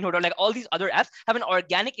like Robinhood or like all these other apps have an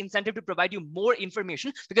organic incentive to provide you more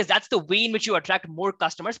information, because that's the way in which you attract more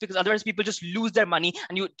customers, because otherwise people just lose their money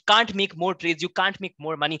and you can't make more trades, you can't make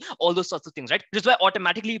more money, all those sorts of things, right? Which is why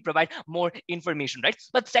automatically you provide more information, right?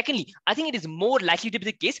 But secondly, I think it is more likely to be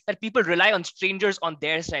the case that people rely on strangers on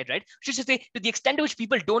their side, right? Which is to say, to the extent to which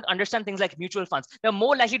people don't understand things like mutual funds, they're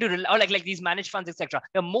more likely to rely, or like these managed funds, etc.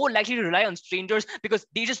 They're more likely to rely on strangers because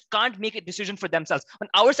they just can't make a decision for themselves. On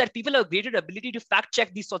our side, people have a greater ability to fact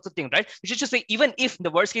check these these sorts of things, right? Which is to say, even if in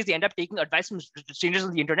the worst case they end up taking advice from strangers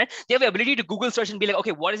on the internet, they have the ability to Google search and be like,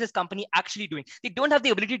 okay, what is this company actually doing? They don't have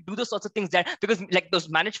the ability to do those sorts of things there because like those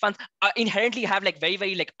managed funds inherently have like very,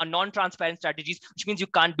 very like a non-transparent strategies, which means you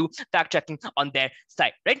can't do fact checking on their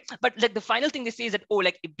side, right? But like the final thing they say is that, oh,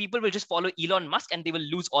 like people will just follow Elon Musk and they will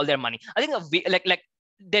lose all their money. I think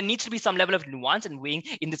there needs to be some level of nuance and weighing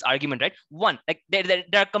in this argument, right? One, like there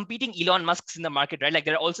are competing Elon Musks in the market, right? Like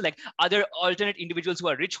there are also like other alternate individuals who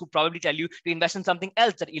are rich who probably tell you to invest in something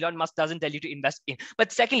else that Elon Musk doesn't tell you to invest in.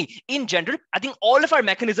 But secondly, in general, I think all of our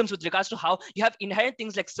mechanisms with regards to how you have inherent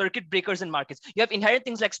things like circuit breakers in markets, you have inherent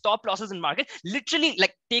things like stop losses in market, literally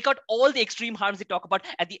like take out all the extreme harms they talk about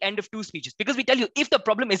at the end of 2 speeches. Because we tell you, if the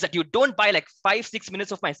problem is that you don't buy like 5-6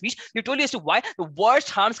 minutes of my speech, we told you as to why the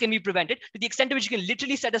worst harms can be prevented to the extent to which you can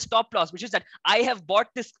literally set a stop loss, which is that I have bought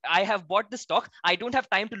this stock. I don't have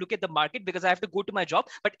time to look at the market because I have to go to my job.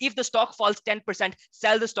 But if the stock falls 10%,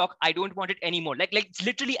 sell the stock. I don't want it anymore. Like it's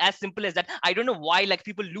literally as simple as that. I don't know why like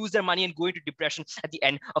people lose their money and go into depression at the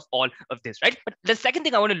end of all of this, right? But the second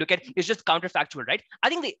thing I want to look at is just counterfactual, right? I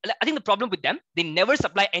think the problem with them, they never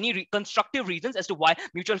supply any constructive reasons as to why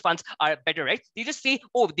mutual funds are better, right? They just say,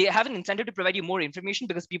 oh, they have an incentive to provide you more information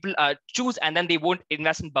because people choose and then they won't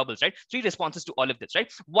invest in bubbles, right? 3 responses to all of this, right?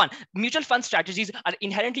 One, mutual fund strategies are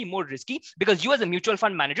inherently more risky because you as a mutual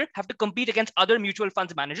fund manager have to compete against other mutual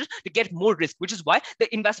funds managers to get more risk, which is why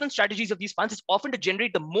the investment strategies of these funds is often to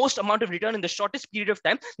generate the most amount of return in the shortest period of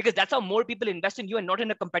time, because that's how more people invest in you and not in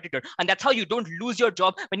a competitor. And that's how you don't lose your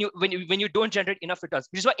job when you don't generate enough returns,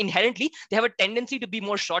 which is why inherently they have a tendency to be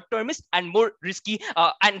more short-termist and more risky,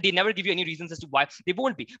 and they never give you any reasons as to why they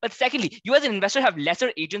won't be. But secondly, you as an investor have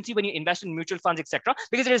lesser agency when you invest in mutual funds, etc.,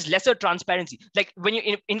 because there is lesser transparency. Like when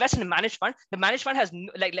you invest in a managed fund, the managed fund has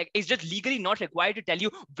is just legally not required to tell you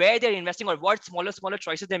where they're investing or what smaller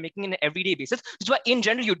choices they're making in an everyday basis, which is why in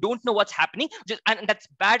general you don't know what's happening, and that's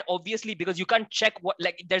bad obviously because you can't check what,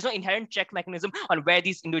 like there's no inherent check mechanism on where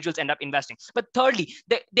these individuals end up investing. But thirdly,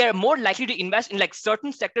 they're more likely to invest in like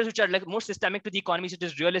certain sectors which are like more systemic to the economy, such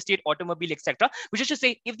as real estate, automobile, etc., which is to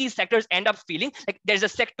say if these sectors end up failing, like there's a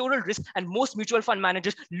sectoral risk and most mutual fund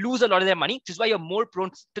managers lose a lot of their money, which is why you're more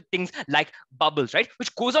prone to things like bubbles, right?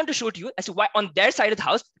 Which goes on to show to you as to why on their side of the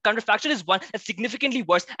house, counterfactual is one that's significantly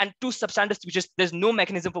worse, and 2 substantive speeches, there's no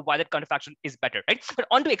mechanism for why that counterfactual is better, right? But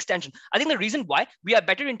on to extension, I think the reason why we are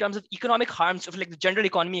better in terms of economic harms of like the general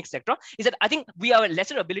economy, etc., is that I think we have a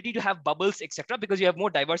lesser ability to have bubbles, etc., because you have more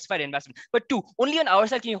diversified investment. But 2, only on our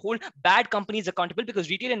side can you hold bad companies accountable because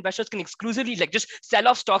retail investors can exclusively like just sell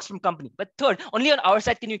off stocks from company. But 3rd, only on our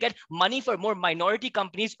side can you get money for more minority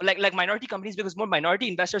companies, like minority companies, because more minority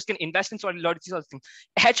investors can invest in sort of things.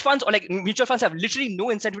 Hedge funds or like mutual funds have literally no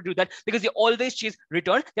incentive to do that because they always chase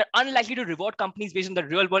return. They're unlikely to reward companies based on the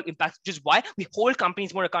real world impacts, which is why we hold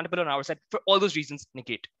companies more accountable on our side for all those reasons,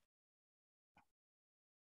 Nishit.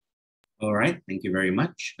 All right, thank you very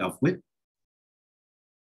much. Gavwit.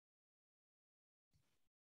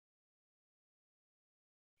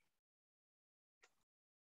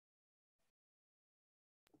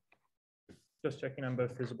 Just checking I'm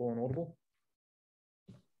both visible and audible.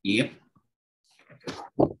 Yep.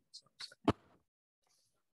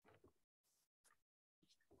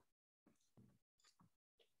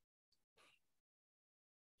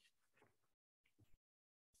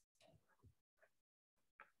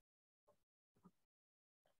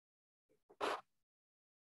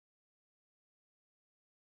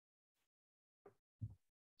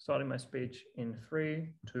 Starting my speech in 3,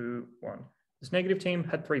 2, 1. This negative team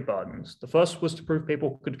had 3 burdens. The first was to prove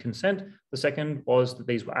people could consent. The second was that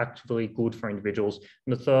these were actively good for individuals.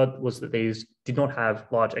 And the third was that these did not have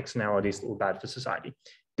large externalities that were bad for society.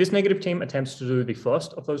 This negative team attempts to do the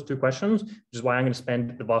first of those 2 questions, which is why I'm going to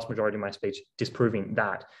spend the vast majority of my speech disproving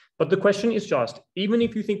that. But the question is just, even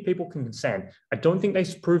if you think people can consent, I don't think they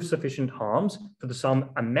prove sufficient harms for the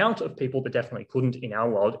some amount of people that definitely couldn't in our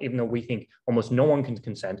world, even though we think almost no one can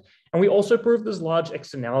consent. And we also prove there's large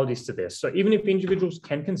externalities to this. So even if individuals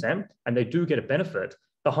can consent and they do get a benefit,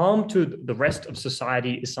 the harm to the rest of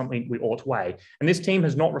society is something we ought to weigh. And this team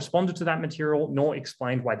has not responded to that material, nor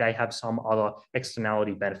explained why they have some other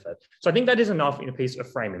externality benefit. So I think that is enough in a piece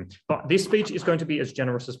of framing. But this speech is going to be as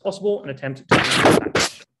generous as possible and attempt to answer that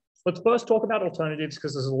question. Let's first talk about alternatives,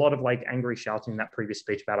 because there's a lot of like angry shouting in that previous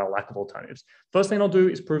speech about our lack of alternatives. First thing I'll do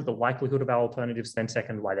is prove the likelihood of our alternatives, then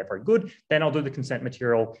second, why they're very good. Then I'll do the consent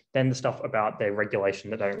material, then the stuff about their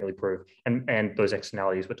regulation that don't really prove, and those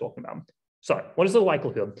externalities we're talking about. So what is the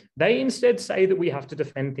likelihood? They instead say that we have to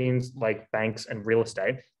defend things like banks and real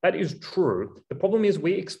estate. That is true. The problem is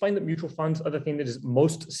we explain that mutual funds are the thing that is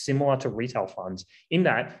most similar to retail funds, in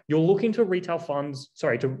that you're looking to retail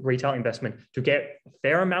investment to get a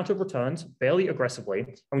fair amount of returns fairly aggressively.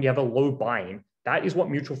 And when you have a low buy-in, that is what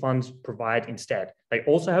mutual funds provide instead. They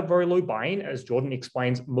also have very low buy-in. As Jordyn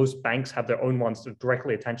explains, most banks have their own ones that are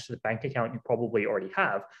directly attached to the bank account you probably already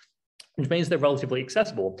have, which means they're relatively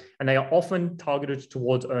accessible, and they are often targeted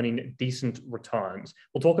towards earning decent returns.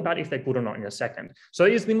 We'll talk about if they're good or not in a second. So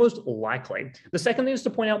it is the most likely. The second thing is to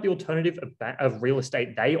point out the alternative of real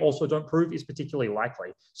estate they also don't prove is particularly likely.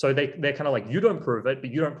 So they're kind of like, you don't prove it,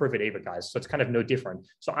 but you don't prove it either, guys. So it's kind of no different.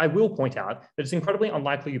 So I will point out that it's incredibly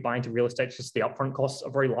unlikely you buy into real estate, just the upfront costs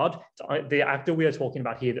are very large. The actor we are talking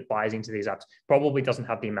about here that buys into these apps probably doesn't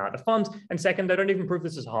have the amount of funds. And second, they don't even prove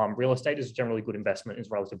this is harm. Real estate is generally good investment, is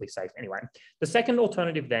relatively safe anyway. The second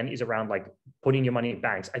alternative then is around like putting your money in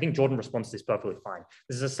banks. I think Jordyn responds to this perfectly fine.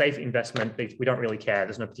 This is a safe investment. We don't really care.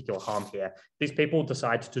 There's no particular harm here. These people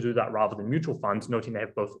decide to do that rather than mutual funds, noting they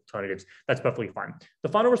have both alternatives. That's perfectly fine. The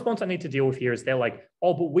final response I need to deal with here is they're like,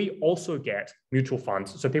 oh, but we also get mutual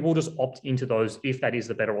funds. So people just opt into those if that is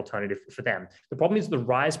the better alternative for them. The problem is the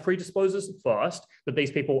rise predisposes first that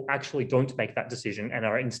these people actually don't make that decision and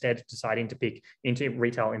are instead deciding to pick into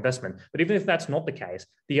retail investment. But even if that's not the case,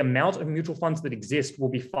 the amount of mutual funds that exist will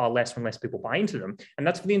be far less when less people buy into them. And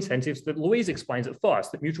that's for the incentives that Louise explains at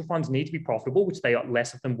first, that mutual funds need to be profitable, which they are,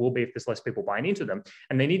 less of them will be if there's less people buying into them.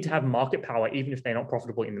 And they need to have market power, even if they're not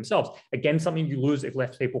profitable in themselves. Again, something you lose if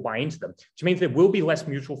less people buy into them, which means there will be less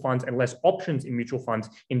mutual funds and less options in mutual funds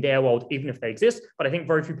in their world, even if they exist. But I think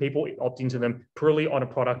very few people opt into them purely on a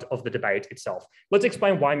product of the debate itself. Let's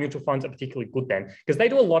explain why mutual funds are particularly good then, because they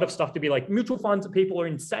do a lot of stuff to be like, mutual funds people are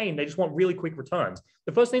insane. They just want really quick returns.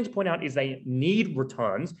 The first thing to point out is they need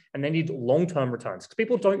returns and they need long-term returns, because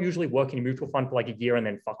people don't usually work in a mutual fund for like a year and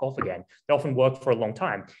then fuck off again. They often work for a long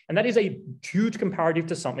time. And that is a huge comparative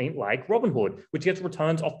to something like Robinhood, which gets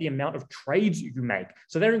returns off the amount of trades you make.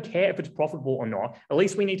 So they don't care if it's profitable or not. At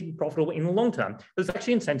least we need to be profitable in the long term. There's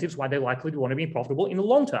actually incentives why they're likely to want to be profitable in the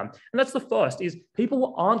long term. And that's the first, is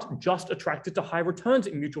people aren't just attracted to high returns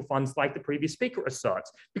in mutual funds like the previous speaker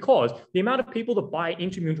asserts, because the amount of people that buy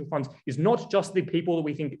into mutual funds is not just the people that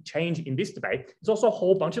we think change in this debate. It's also a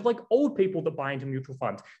whole bunch of like old people that buy into mutual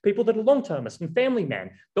funds, people that are long-termists and family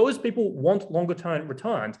men. Those people want longer term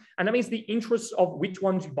returns. And that means the interests of which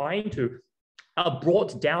ones you buy into are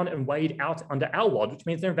brought down and weighed out under our world, which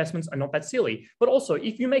means their investments are not that silly. But also,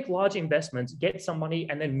 if you make large investments, get some money,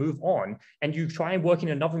 and then move on, and you try and work in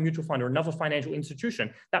another mutual fund or another financial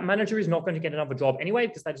institution, that manager is not going to get another job anyway,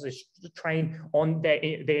 because that is a strain on their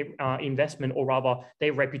investment, or rather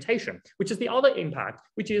their reputation, which is the other impact,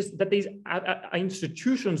 which is that these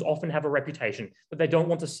institutions often have a reputation, that they don't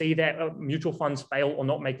want to see their mutual funds fail or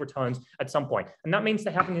not make returns at some point. And that means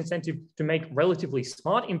they have an incentive to make relatively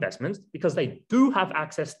smart investments, because they do have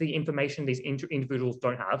access to the information these individuals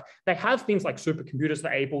don't have. They have things like supercomputers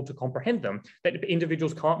that are able to comprehend them that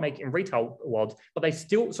individuals can't make in retail worlds, but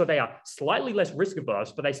so they are slightly less risk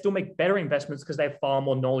averse, but they still make better investments because they have far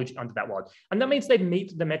more knowledge under that world. And that means they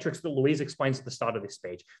meet the metrics that Louise explains at the start of this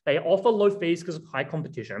speech. They offer low fees because of high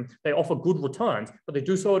competition. They offer good returns, but they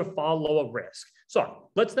do so at a far lower risk. So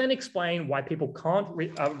let's then explain why people can't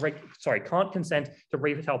consent to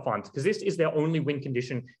retail funds, because this is their only win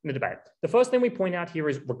condition in the debate. The first thing we point out here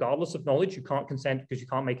is, regardless of knowledge, you can't consent because you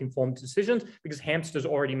can't make informed decisions, because hamsters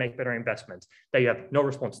already make better investments. They have no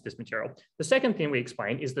response to this material. The second thing we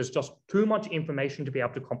explain is there's just too much information to be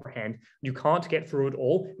able to comprehend. You can't get through it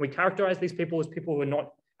all. We characterize these people as people who are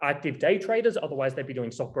not active day traders, otherwise they'd be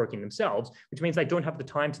doing stockbroking themselves, which means they don't have the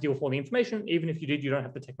time to deal with all the information. Even if you did, you don't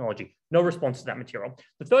have the technology. No response to that material.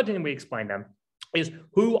 The third thing we explain then is,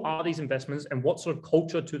 who are these investments and what sort of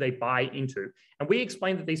culture do they buy into? And we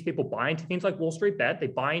explain that these people buy into things like Wall Street Bet. They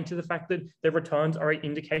buy into the fact that their returns are an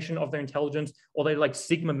indication of their intelligence, or they like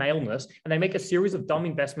Sigma maleness, and they make a series of dumb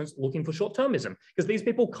investments looking for short-termism, because these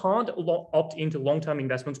people can't opt into long-term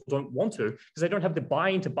investments, or don't want to, because they don't have the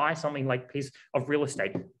buy-in to buy something like a piece of real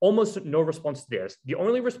estate. Almost no response to this. The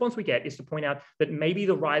only response we get is to point out that maybe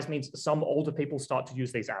the rise means some older people start to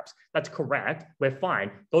use these apps. That's correct. We're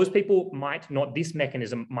fine. Those people might not this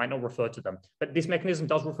mechanism might not refer to them, but this mechanism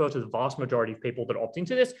does refer to the vast majority of people that opt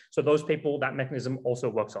into this. So those people that mechanism also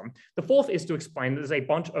works on. The fourth is to explain that there's a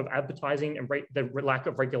bunch of advertising and the lack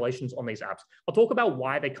of regulations on these apps. I'll talk about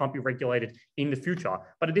why they can't be regulated in the future,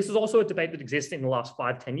 but this is also a debate that exists in the last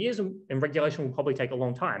 5-10 years, and regulation will probably take a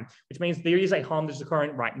long time, which means there is a harm that's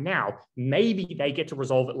occurring right now. Maybe they get to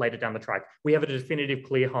resolve it later down the track. We have a definitive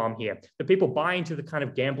clear harm here. The people buy into the kind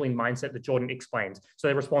of gambling mindset that Jordyn explains, so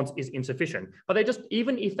their response is insufficient. But they just,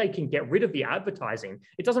 even if they can get rid of the advertising,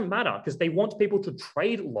 it doesn't matter because they want people to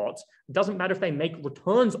trade lots. It doesn't matter if they make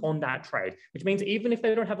returns on that trade, which means even if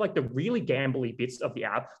they don't have like the really gambly bits of the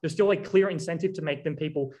app, there's still a clear incentive to make them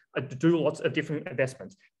people do lots of different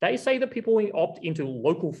investments. They say that people opt into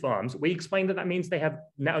local firms. We explain that that means they have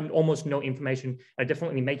now almost no information and are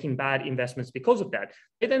definitely making bad investments because of that.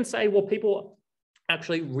 They then say, well, people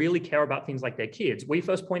actually really care about things like their kids. We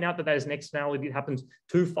first point out that that is an externality that happens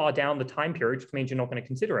too far down the time period, which means you're not going to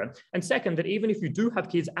consider it. And second, that even if you do have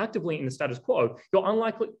kids actively in the status quo, you're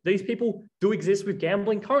unlikely, these people do exist with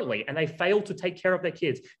gambling currently, and they fail to take care of their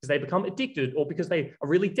kids because they become addicted or because they are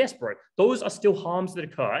really desperate. Those are still harms that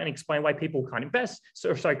occur, and explain why people can't invest,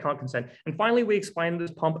 can't consent. And finally, we explain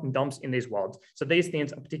there's pump and dumps in these worlds. So these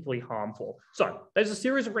things are particularly harmful. So there's a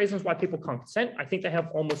series of reasons why people can't consent. I think they have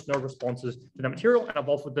almost no responses to that material, and I've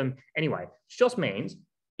offered them anyway. It just means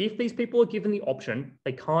if these people are given the option,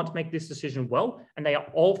 they can't make this decision well, and they are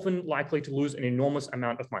often likely to lose an enormous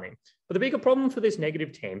amount of money. But the bigger problem for this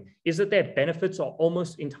negative team is that their benefits are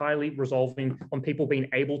almost entirely resolving on people being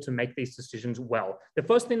able to make these decisions well. The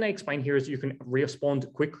first thing they explain here is you can respond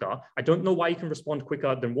quicker. I don't know why you can respond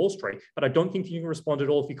quicker than Wall Street, but I don't think you can respond at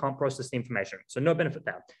all if you can't process the information. So no benefit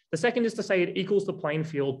there. The second is to say it equals the playing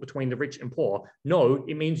field between the rich and poor. No,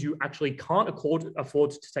 it means you actually can't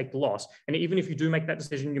afford to take the loss. And even if you do make that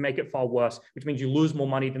decision, you make it far worse, which means you lose more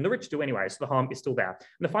money than the rich do anyway. So the harm is still there.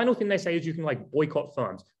 And the final thing they say is you can like boycott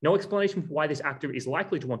firms. No explanation for why this actor is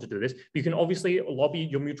likely to want to do this. You can obviously lobby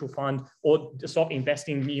your mutual fund or stop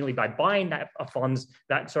investing merely by buying that firm's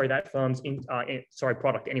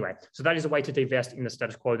product anyway. So that is a way to divest in the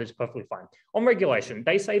status quo that's perfectly fine. On regulation,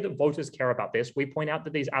 they say that voters care about this. We point out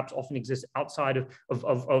that these apps often exist outside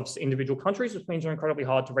of individual countries, which means they're incredibly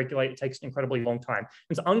hard to regulate. It takes an incredibly long time.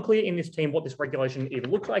 It's unclear in this team what this regulation either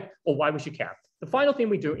looks like or why we should care. The final thing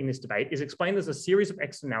we do in this debate is explain there's a series of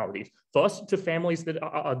externalities. First, to families that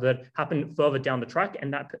happen further down the track,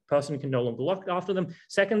 and that person can no longer look after them.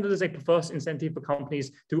 Second, there's a perverse incentive for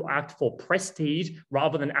companies to act for prestige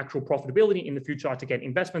rather than actual profitability in the future to get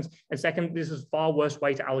investments. And second, this is a far worse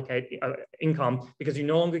way to allocate income because you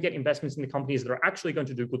no longer get investments in the companies that are actually going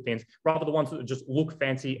to do good things, rather the ones that just look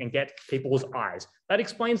fancy and get people's eyes. That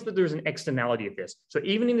explains that there's an externality of this. So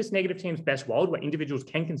even in this negative team's best world where individuals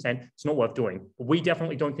can consent, it's not worth doing. But we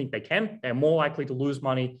definitely don't think they can. They're more likely to lose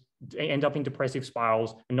money, end up in depressive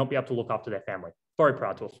spirals, and not be able to look after their family. Very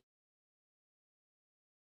proud to us.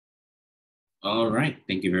 All right,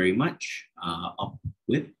 thank you very much. Up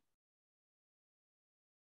with.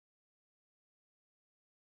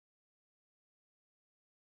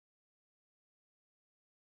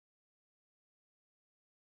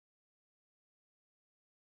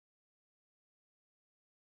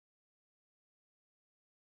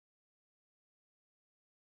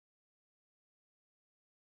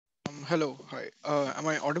 Hello, hi. Am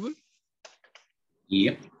I audible?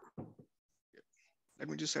 Yep. Let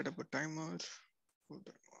me just set up a timer.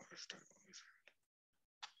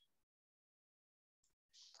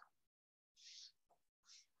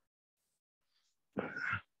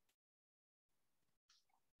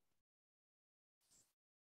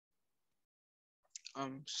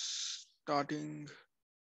 I'm starting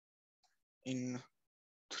in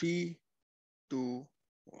 3, 2,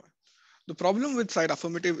 1. The problem with side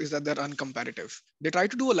affirmative is that they're uncomparative. They try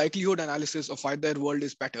to do a likelihood analysis of why their world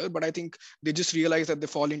is better, but I think they just realize that they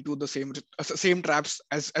fall into the same traps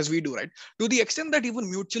as we do, right? To the extent that even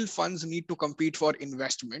mutual funds need to compete for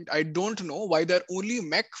investment, I don't know why they're only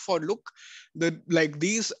mech for look. Like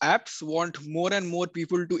these apps want more and more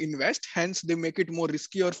people to invest, hence they make it more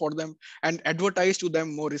riskier for them and advertise to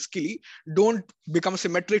them more riskily. Don't become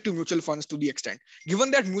symmetric to mutual funds to the extent.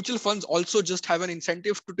 Given that mutual funds also just have an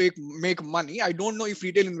incentive to make money, I don't know if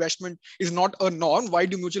retail investment is not a norm. Why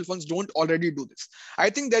do mutual funds don't already do this? I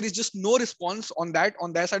think there is just no response on that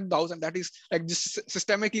on their side of the house, and that is like just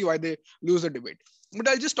systemically why they lose the debate. But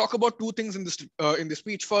I'll just talk about two things in this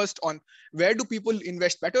speech. First, on where do people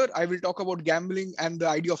invest better? I will talk about gambling and the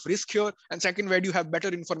idea of risk here. And second, where do you have better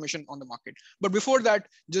information on the market? But before that,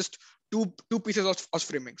 just two pieces of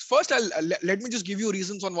framings. First, let me just give you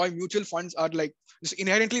reasons on why mutual funds are like just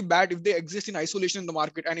inherently bad if they exist in isolation in the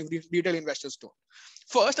market and if retail investors don't.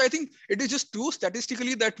 First, I think it is just true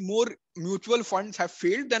statistically that more mutual funds have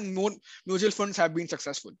failed than more mutual funds have been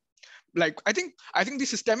successful. Like I think the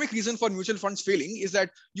systemic reason for mutual funds failing is that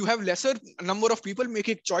you have lesser number of people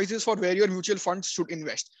making choices for where your mutual funds should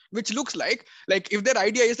invest, which looks like if their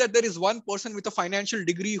idea is that there is one person with a financial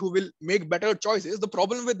degree who will make better choices, the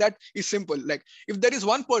problem with that is simple. Like if there is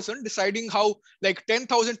one person deciding how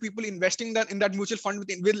 10,000 people investing in that mutual fund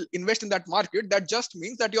will invest in that market, that just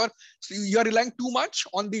means that you're relying too much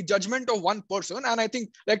on the judgment of one person. And I think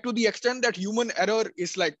to the extent that human error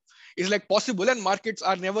is possible and markets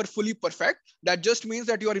are never fully perfect, that just means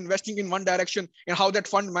that you are investing in one direction in how that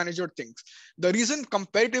fund manager thinks. The reason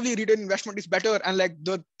comparatively retail investment is better and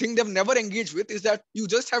the thing they've never engaged with is that you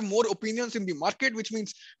just have more opinions in the market, which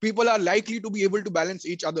means people are likely to be able to balance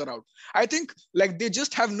each other out. I think they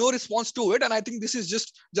just have no response to it. And I think this is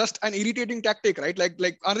just an irritating tactic, right?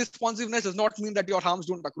 Like unresponsiveness does not mean that your harms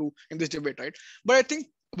don't accrue in this debate, right? But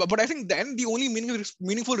I think then the only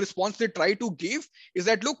meaningful response they try to give is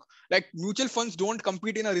that, look, mutual funds don't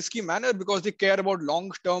compete in a risky manner because they care about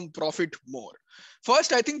long-term profit more.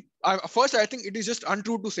 First, I think it is just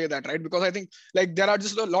untrue to say that, right? Because I think there are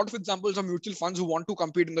just a lot of examples of mutual funds who want to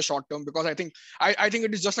compete in the short term because I think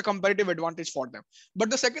it is just a competitive advantage for them. But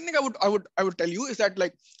the second thing I would tell you is that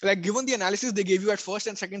given the analysis they gave you at first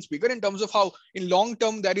and second speaker in terms of how in long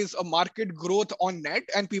term there is a market growth on net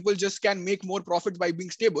and people just can make more profits by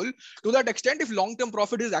being stable, to that extent, if long term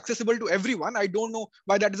profit is accessible to everyone, I don't know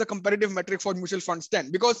why that is a comparative metric for mutual funds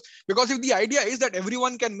then. Because if the idea is that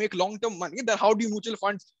everyone can make long term money, then how do mutual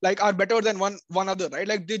funds are better than one other,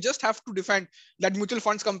 right? They just have to defend that mutual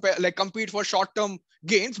funds compete for short term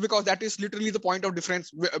gains because that is literally the point of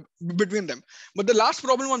difference between them. But the last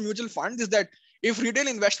problem on mutual funds is that if retail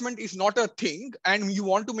investment is not a thing and you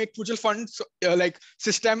want to make mutual funds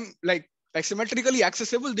symmetrically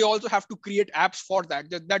accessible, they also have to create apps for that.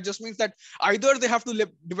 That just means that either they have to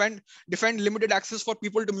defend limited access for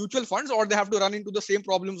people to mutual funds, or they have to run into the same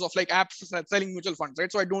problems of apps selling mutual funds, right?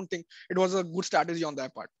 So I don't think it was a good strategy on their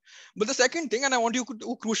part. But the second thing, and I want you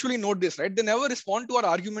to crucially note this, right? They never respond to our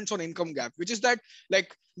arguments on income gap, which is that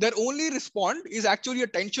their only response is actually a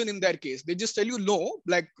tension in their case. They just tell you, no,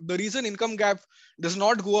 the reason income gap does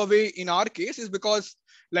not go away in our case is because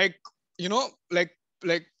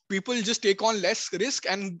people just take on less risk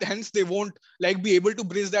and hence they won't be able to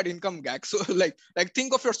bridge that income gap. So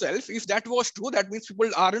think of yourself, if that was true, that means people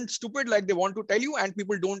aren't stupid like they want to tell you and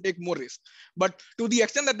people don't take more risk. But to the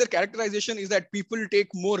extent that their characterization is that people take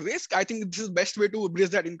more risk, I think this is the best way to bridge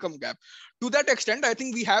that income gap. To that extent, I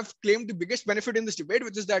think we have claimed the biggest benefit in this debate,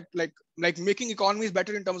 which is that making economies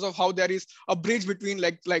better in terms of how there is a bridge between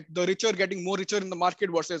the richer getting more richer in the market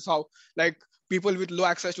versus how people with low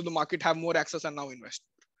access to the market have more access and now invest.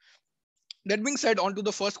 That being said, on to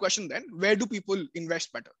the first question then, where do people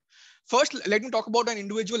invest better? First, let me talk about an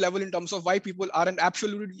individual level in terms of why people aren't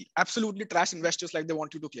absolutely trash investors like they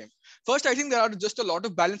want you to claim. First, I think there are just a lot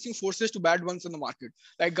of balancing forces to bad ones in the market.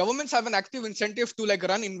 Governments have an active incentive to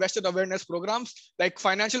run investor awareness programs.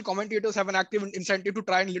 Financial commentators have an active incentive to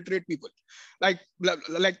try and literate people.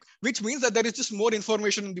 Which means that there is just more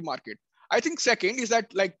information in the market. I think second is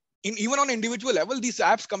that even on individual level, these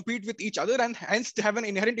apps compete with each other and hence they have an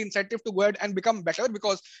inherent incentive to go ahead and become better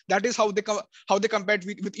because that is how they compete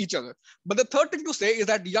with each other. But the third thing to say is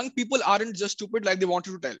that young people aren't just stupid like they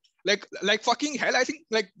wanted to tell. Fucking hell, I think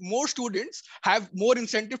more students have more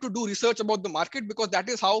incentive to do research about the market because that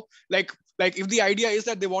is how if the idea is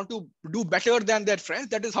that they want to do better than their friends,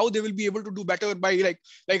 that is how they will be able to do better by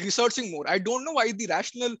researching more. I don't know why the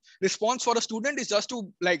rational response for a student is just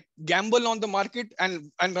to gamble on the market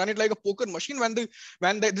and run it like a poker machine when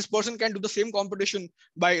this person can do the same competition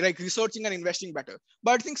by researching and investing better.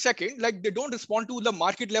 But I think second, they don't respond to the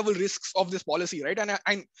market level risks of this policy, right? And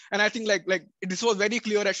I think this was very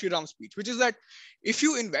clear at Sriram's speech, which is that if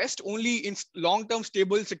you invest only in long-term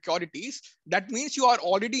stable securities, that means you are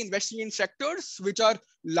already investing in sectors which are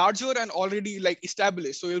larger and already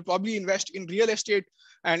established. So you'll probably invest in real estate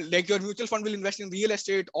and your mutual fund will invest in real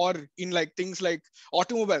estate or in things like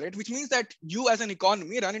automobile, right? Which means that you as an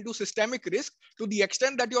economy run into systemic risk to the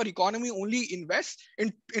extent that your economy only invests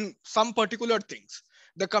in some particular things.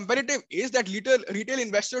 The comparative is that retail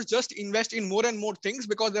investors just invest in more and more things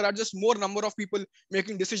because there are just more number of people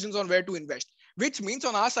making decisions on where to invest, which means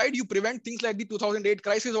on our side, you prevent things like the 2008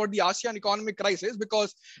 crisis or the ASEAN economic crisis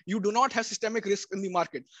because you do not have systemic risk in the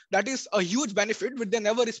market. That is a huge benefit, which they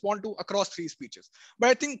never respond to across three speeches. But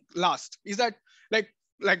I think last is that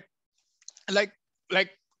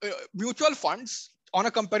mutual funds on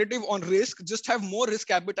a comparative on risk just have more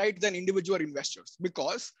risk appetite than individual investors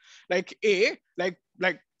because they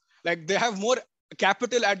have more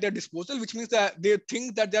capital at their disposal, which means that they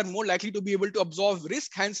think that they are more likely to be able to absorb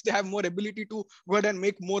risk. Hence, they have more ability to go ahead and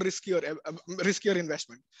make more riskier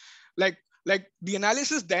investment. Like the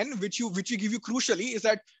analysis then, which we give you crucially, is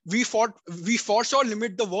that we for sure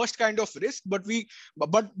limit the worst kind of risk, but we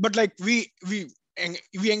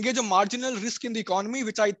engage a marginal risk in the economy,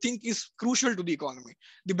 which I think is crucial to the economy.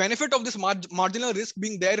 The benefit of this marginal risk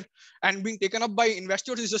being there and being taken up by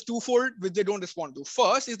investors is just twofold, which they don't respond to.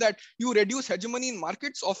 First is that you reduce hegemony in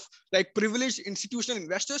markets of privileged institutional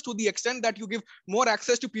investors to the extent that you give more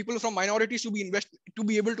access to people from minorities to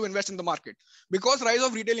be able to invest in the market. Because rise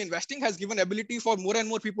of retail investing has given ability for more and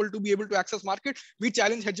more people to be able to access market, we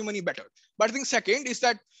challenge hegemony better. But I think second is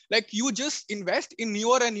that you just invest in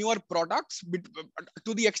newer and newer products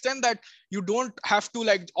to the extent that you don't have to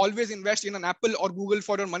always invest in an Apple or Google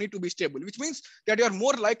for your money to be stable, which means that you are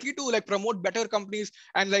more likely to promote better companies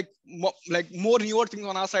and more newer things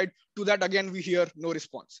on our side. To that, again, we hear no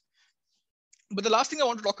response. But the last thing I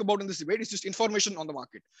want to talk about in this debate is just information on the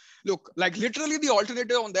market. Look, literally the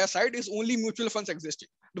alternative on their side is only mutual funds existing.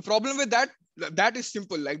 The problem with that is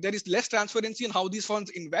simple. There is less transparency in how these funds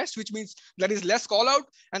invest, which means there is less call out,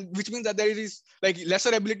 and which means that there is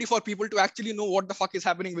lesser ability for people to actually know what the fuck is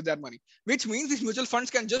happening with their money. Which means these mutual funds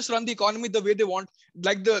can just run the economy the way they want,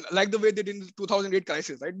 like the way they did in the 2008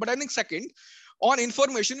 crisis, right? But I think second, on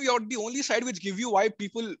information, we are the only side which give you why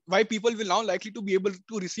people will now likely to be able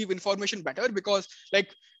to receive information better, because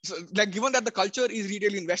given that the culture is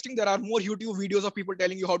retail investing, there are more YouTube videos of people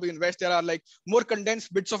telling you how to invest. There are more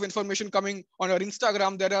condensed bits of information coming on your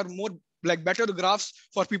Instagram. There are more better graphs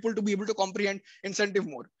for people to be able to comprehend incentive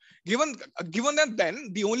more. Given that, then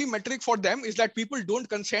the only metric for them is that people don't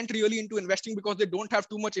consent really into investing because they don't have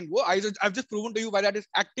too much info. I've just proven to you why that is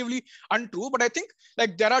actively untrue. But I think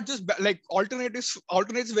there are just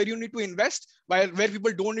alternatives where you need to invest where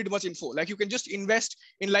people don't need much info. You can just invest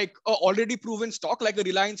in a already proven stock like a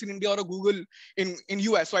Reliance in India or a Google in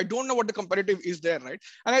US. So I don't know what the comparative is there, right?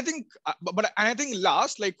 And I think, I think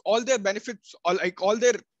last, all their benefits, all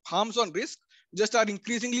their harms on risk just are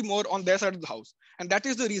increasingly more on their side of the house. And that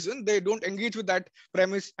is the reason they don't engage with that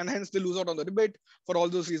premise, and hence they lose out on the debate. For all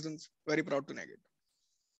those reasons, very proud to negate.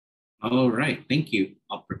 All right, thank you.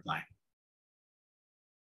 I'll reply.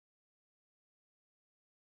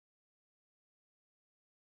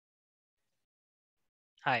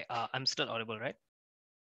 Hi, I'm still audible, right?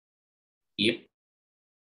 Yep.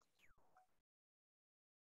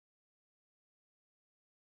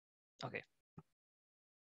 Okay.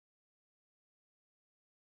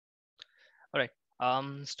 All right.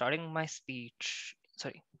 Starting my speech.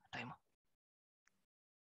 Sorry, timer.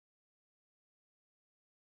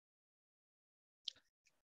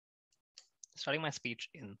 Starting my speech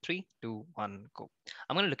in 3, 2, 1, go.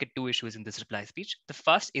 I'm going to look at two issues in this reply speech. The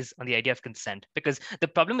first is on the idea of consent, because the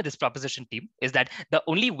problem with this proposition team is that the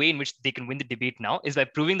only way in which they can win the debate now is by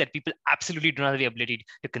proving that people absolutely do not have the ability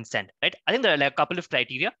to consent, right? I think there are a couple of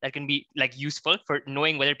criteria that can be useful for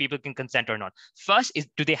knowing whether people can consent or not. First is,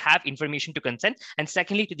 do they have information to consent? And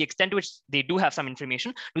secondly, to the extent to which they do have some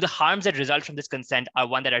information, do the harms that result from this consent are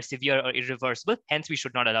one that are severe or irreversible? Hence, we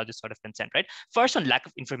should not allow this sort of consent, right? First, on lack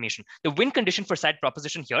of information, the win condition for side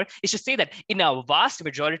proposition here is to say that in a vast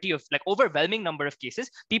majority of overwhelming number of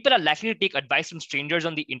cases, people are likely to take advice from strangers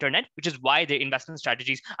on the internet, which is why their investment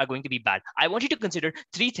strategies are going to be bad. I want you to consider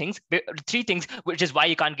three things, which is why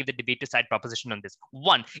you can't give the debate to side proposition on this.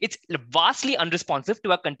 One, it's vastly unresponsive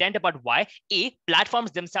to our content about why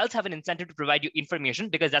platforms themselves have an incentive to provide you information,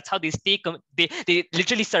 because that's how they they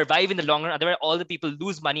literally survive in the long run. Otherwise, all the people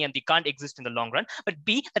lose money and they can't exist in the long run. But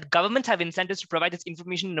B, that governments have incentives to provide this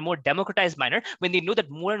information in a more democratized manner when they know that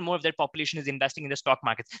more and more of their population is investing in the stock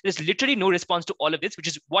markets. There's literally no response to all of this, which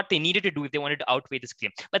is what they needed to do if they wanted to outweigh this claim.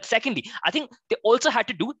 But secondly, I think they also had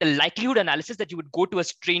to do the likelihood analysis that you would go to a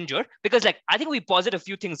stranger, because I think we posit a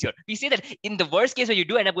few things here. We say that in the worst case where you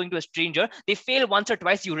do end up going to a stranger, they fail once or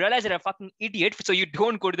twice, you realize they're a fucking idiot, so you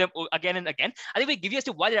don't go to them again and again. I think we give you as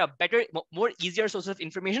to why there are better, more easier sources of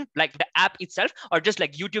information, like the app itself, or just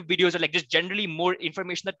YouTube videos, or just generally more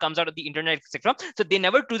information that comes out of the internet, etc. So they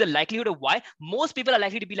never do the likelihood of why why most people are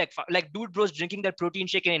likely to be like dude bros drinking their protein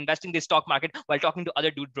shake and investing in the stock market while talking to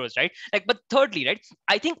other dude bros, right? Like, but thirdly, right,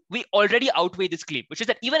 I think we already outweigh this claim, which is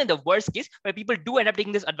that even in the worst case, where people do end up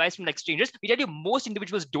taking this advice from like strangers, we tell you most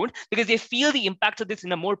individuals don't, because they feel the impacts of this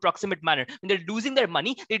in a more proximate manner. When they're losing their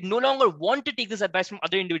money, they no longer want to take this advice from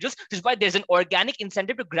other individuals, which is why there's an organic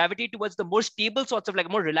incentive to gravitate towards the more stable sorts of, like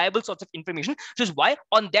more reliable sorts of information, which is why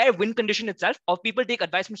on their win condition itself of people take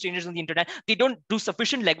advice from strangers on the internet, they don't do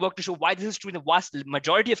sufficient legwork to show why this is true in the vast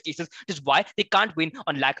majority of cases, which is why they can't win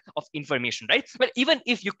on lack of information, right? But even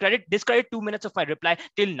if you discredit 2 minutes of my reply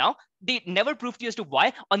till now, they never prove to you as to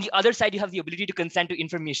why on the other side you have the ability to consent to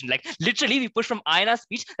information. Like literally, we push from Aayana's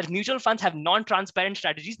speech that mutual funds have non-transparent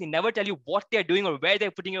strategies. They never tell you what they're doing or where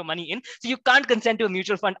they're putting your money in. So you can't consent to a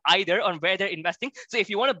mutual fund either on where they're investing. So if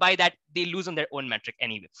you want to buy that, they lose on their own metric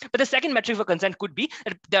anyway. But the second metric for consent could be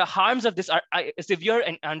that the harms of this are severe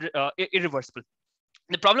and irreversible.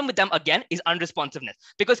 The problem with them, again, is unresponsiveness,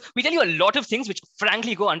 because we tell you a lot of things which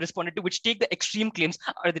frankly go unresponded to, which take the extreme claims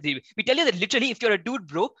out of the day. We tell you that literally, if you're a dude,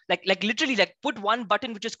 bro, like literally, like put one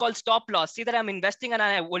button which is called stop loss, say that I'm investing and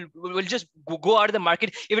I will just go out of the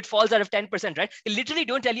market if it falls out of 10%, right? They literally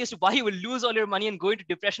don't tell you as to why you will lose all your money and go into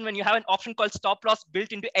depression when you have an option called stop loss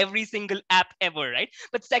built into every single app ever, right?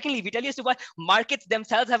 But secondly, we tell you as to why markets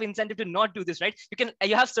themselves have incentive to not do this, right?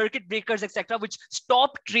 You have circuit breakers, etc., which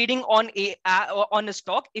stop trading on a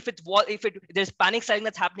stock if there's panic selling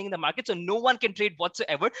that's happening in the market, so no one can trade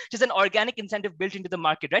whatsoever. Just an organic incentive built into the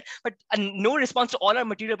market, right? But no response to all our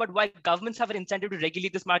material about why governments have an incentive to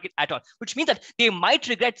regulate this market at all, which means that they might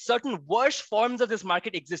regret certain worse forms of this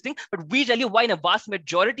market existing, but we tell you why in a vast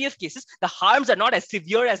majority of cases the harms are not as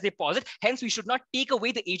severe as they posit. Hence, we should not take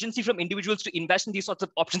away the agency from individuals to invest in these sorts of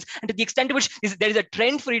options. And to the extent to which there is a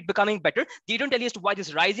trend for it becoming better, they don't tell you as to why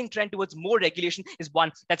this rising trend towards more regulation is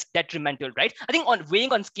one that's detrimental, right? I think on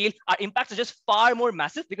weighing on scale, our impacts are just far more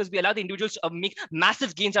massive, because we allow the individuals to make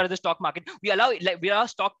massive gains out of the stock market. We allow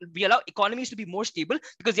economies to be more stable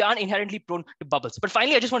because they aren't inherently prone to bubbles. But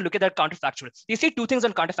finally, I just want to look at that counterfactual. They say two things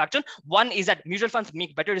on counterfactual. One is that mutual funds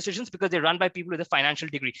make better decisions because they're run by people with a financial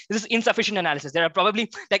degree. This is insufficient analysis. There are probably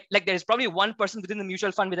there's probably one person within the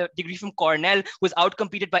mutual fund with a degree from Cornell who's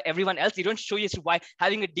outcompeted by everyone else. They don't show you as to why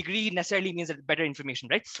having a degree necessarily means that better information,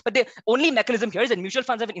 right? But the only mechanism here is that mutual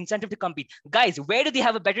funds have an incentive to compete. Guys, where do they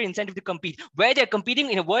have a better incentive to compete? Where they're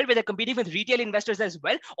competing in a world where they're competing with retail investors as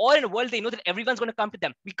well, or in a world they know that everyone's going to come to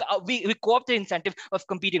them. We co-opt the incentive of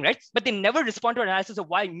competing, right? But they never respond to an analysis of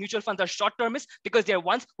why mutual funds are short-termist, because they're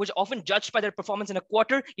ones which are often judged by their performance in a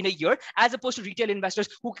quarter, in a year, as opposed to retail investors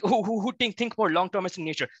who think more long-termist in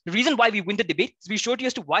nature. The reason why we win the debate is we show to you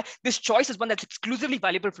as to why this choice is one that's exclusively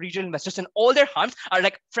valuable for retail investors, and all their harms are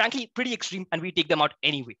frankly pretty extreme, and we take them out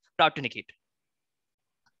anyway. Proud to negate.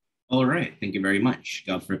 All right, thank you very much.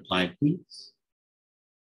 Godhard, reply, please.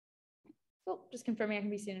 Cool. Just confirming I can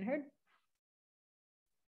be seen and heard.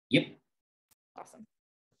 Yep. Awesome.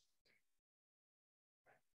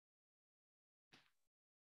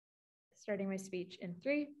 Starting my speech in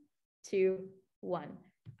 3, 2, 1.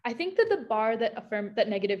 I think that the bar that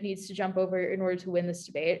negative needs to jump over in order to win this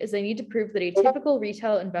debate is they need to prove that a typical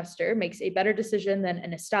retail investor makes a better decision than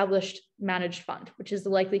an established managed fund, which is the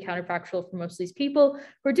likely counterfactual for most of these people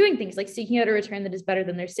who are doing things like seeking out a return that is better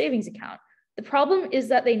than their savings account. The problem is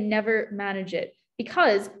that they never manage it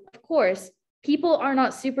because, of course, people are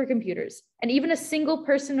not supercomputers. And even a single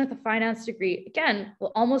person with a finance degree, again,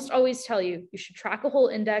 will almost always tell you you should track a whole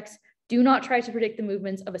index. Do not try to predict the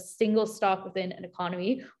movements of a single stock within an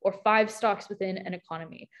economy or 5 stocks within an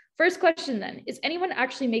economy. First question then, is anyone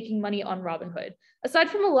actually making money on Robinhood? Aside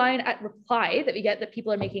from a line at reply that we get that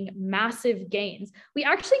people are making massive gains, we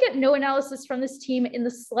actually get no analysis from this team in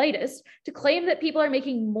the slightest to claim that people are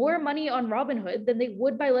making more money on Robinhood than they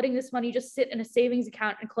would by letting this money just sit in a savings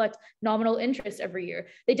account and collect nominal interest every year.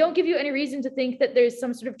 They don't give you any reason to think that there's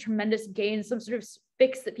some sort of tremendous gain, some sort of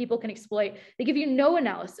fix that people can exploit. They give you no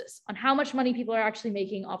analysis on how much money people are actually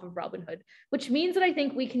making off of Robinhood, which means that I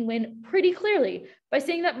think we can win pretty clearly by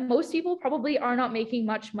saying that most people probably are not making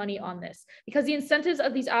much money on this, because the incentives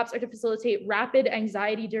of these apps are to facilitate rapid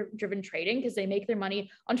anxiety-driven trading because they make their money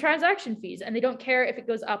on transaction fees and they don't care if it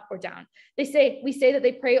goes up or down. We say that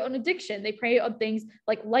they prey on addiction. They prey on things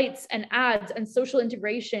like lights and ads and social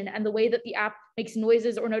integration and the way that the app makes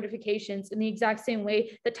noises or notifications in the exact same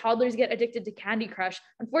way that toddlers get addicted to Candy Crush.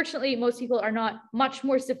 Unfortunately, most people are not much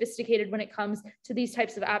more sophisticated when it comes to these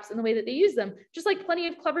types of apps and the way that they use them. Just like plenty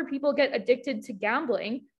of clever people get addicted to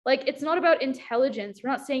gambling Like, it's not about intelligence. We're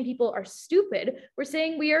not saying people are stupid. We're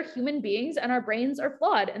saying we are human beings and our brains are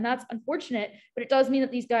flawed. And that's unfortunate, but it does mean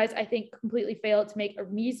that these guys, I think, completely fail to make a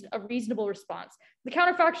reasonable response. The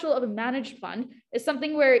counterfactual of a managed fund is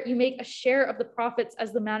something where you make a share of the profits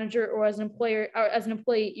as the manager, or as an employer, or as an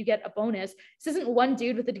employee, you get a bonus. This isn't one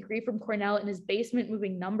dude with a degree from Cornell in his basement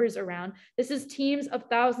moving numbers around. This is teams of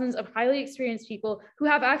thousands of highly experienced people who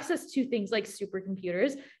have access to things like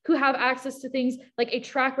supercomputers, who have access to things like a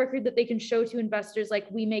track record that they can show to investors, like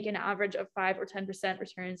we make an average of 5 or 10%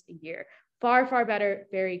 returns a year. Far, far better,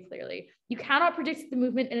 very clearly. You cannot predict the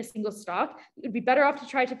movement in a single stock. It would be better off to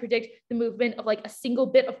try to predict the movement of like a single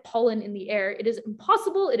bit of pollen in the air. It is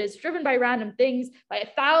impossible. It is driven by random things, by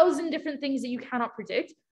 1,000 different things that you cannot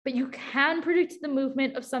predict. But you can predict the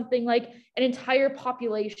movement of something like an entire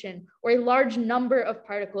population or a large number of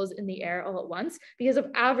particles in the air all at once because of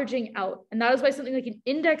averaging out. And that is why something like an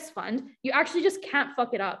index fund, you actually just can't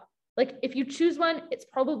fuck it up. Like, if you choose one, it's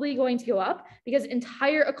probably going to go up because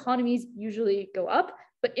entire economies usually go up,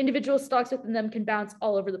 but individual stocks within them can bounce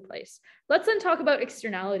all over the place. Let's then talk about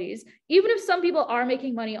externalities. Even if some people are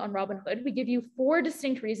making money on Robinhood, we give you 3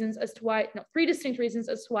 distinct reasons as to why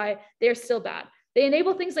they are still bad. They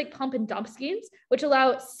enable things like pump and dump schemes, which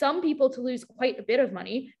allow some people to lose quite a bit of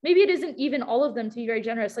money. Maybe it isn't even all of them, to be very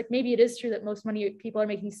generous. Like, maybe it is true that most people are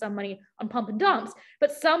making some money on pump and dumps,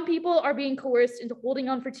 but some people are being coerced into holding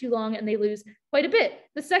on for too long and they lose quite a bit.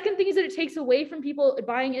 The second thing is that it takes away from people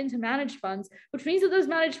buying into managed funds, which means that those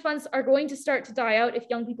managed funds are going to start to die out if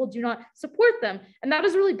young people do not support them. And that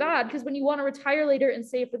is really bad, because when you want to retire later and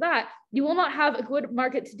save for that, you will not have a good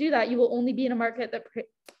market to do that. You will only be in a market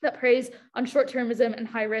that preys on short-termism and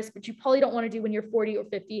high risk, which you probably don't want to do when you're 40 or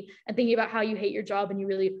 50 and thinking about how you hate your job and you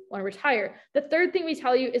really want to retire. The third thing we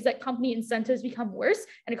tell you is that company incentives become worse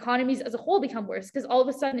and economies as a whole become worse, because all of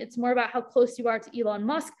a sudden it's more about how close you are to Elon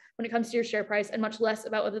Musk when it comes to your share price and much less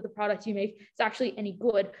about whether the product you make is actually any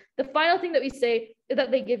good. The final thing that we say that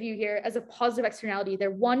they give you here as a positive externality,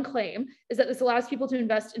 their one claim, is that this allows people to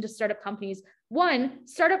invest into startup companies. One,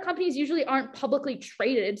 startup companies usually aren't publicly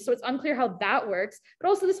traded, so it's unclear how that works. But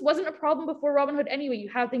also, this wasn't a problem before Robinhood anyway. You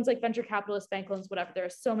have things like venture capitalists, bank loans, whatever. There are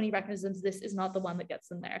so many mechanisms. This is not the one that gets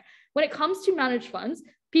them there. When it comes to managed funds,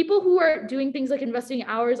 people who are doing things like investing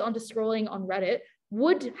hours onto scrolling on Reddit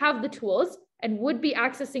would have the tools and would be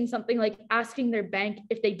accessing something like asking their bank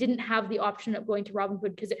if they didn't have the option of going to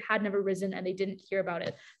Robinhood because it had never risen and they didn't hear about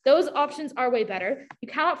it. Those options are way better. You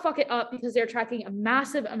cannot fuck it up because they're tracking a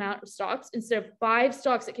massive amount of stocks instead of 5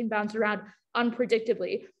 stocks that can bounce around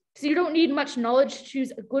unpredictably. So you don't need much knowledge to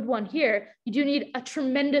choose a good one here. You do need a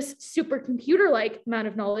tremendous supercomputer-like amount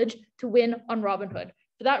of knowledge to win on Robinhood.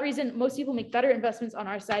 For that reason, most people make better investments on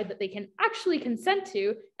our side that they can actually consent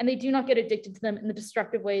to, and they do not get addicted to them in the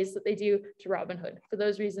destructive ways that they do to Robinhood. For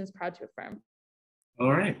those reasons, proud to affirm.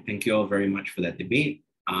 All right, thank you all very much for that debate.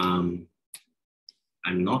 I'm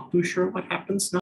not too sure what happens now.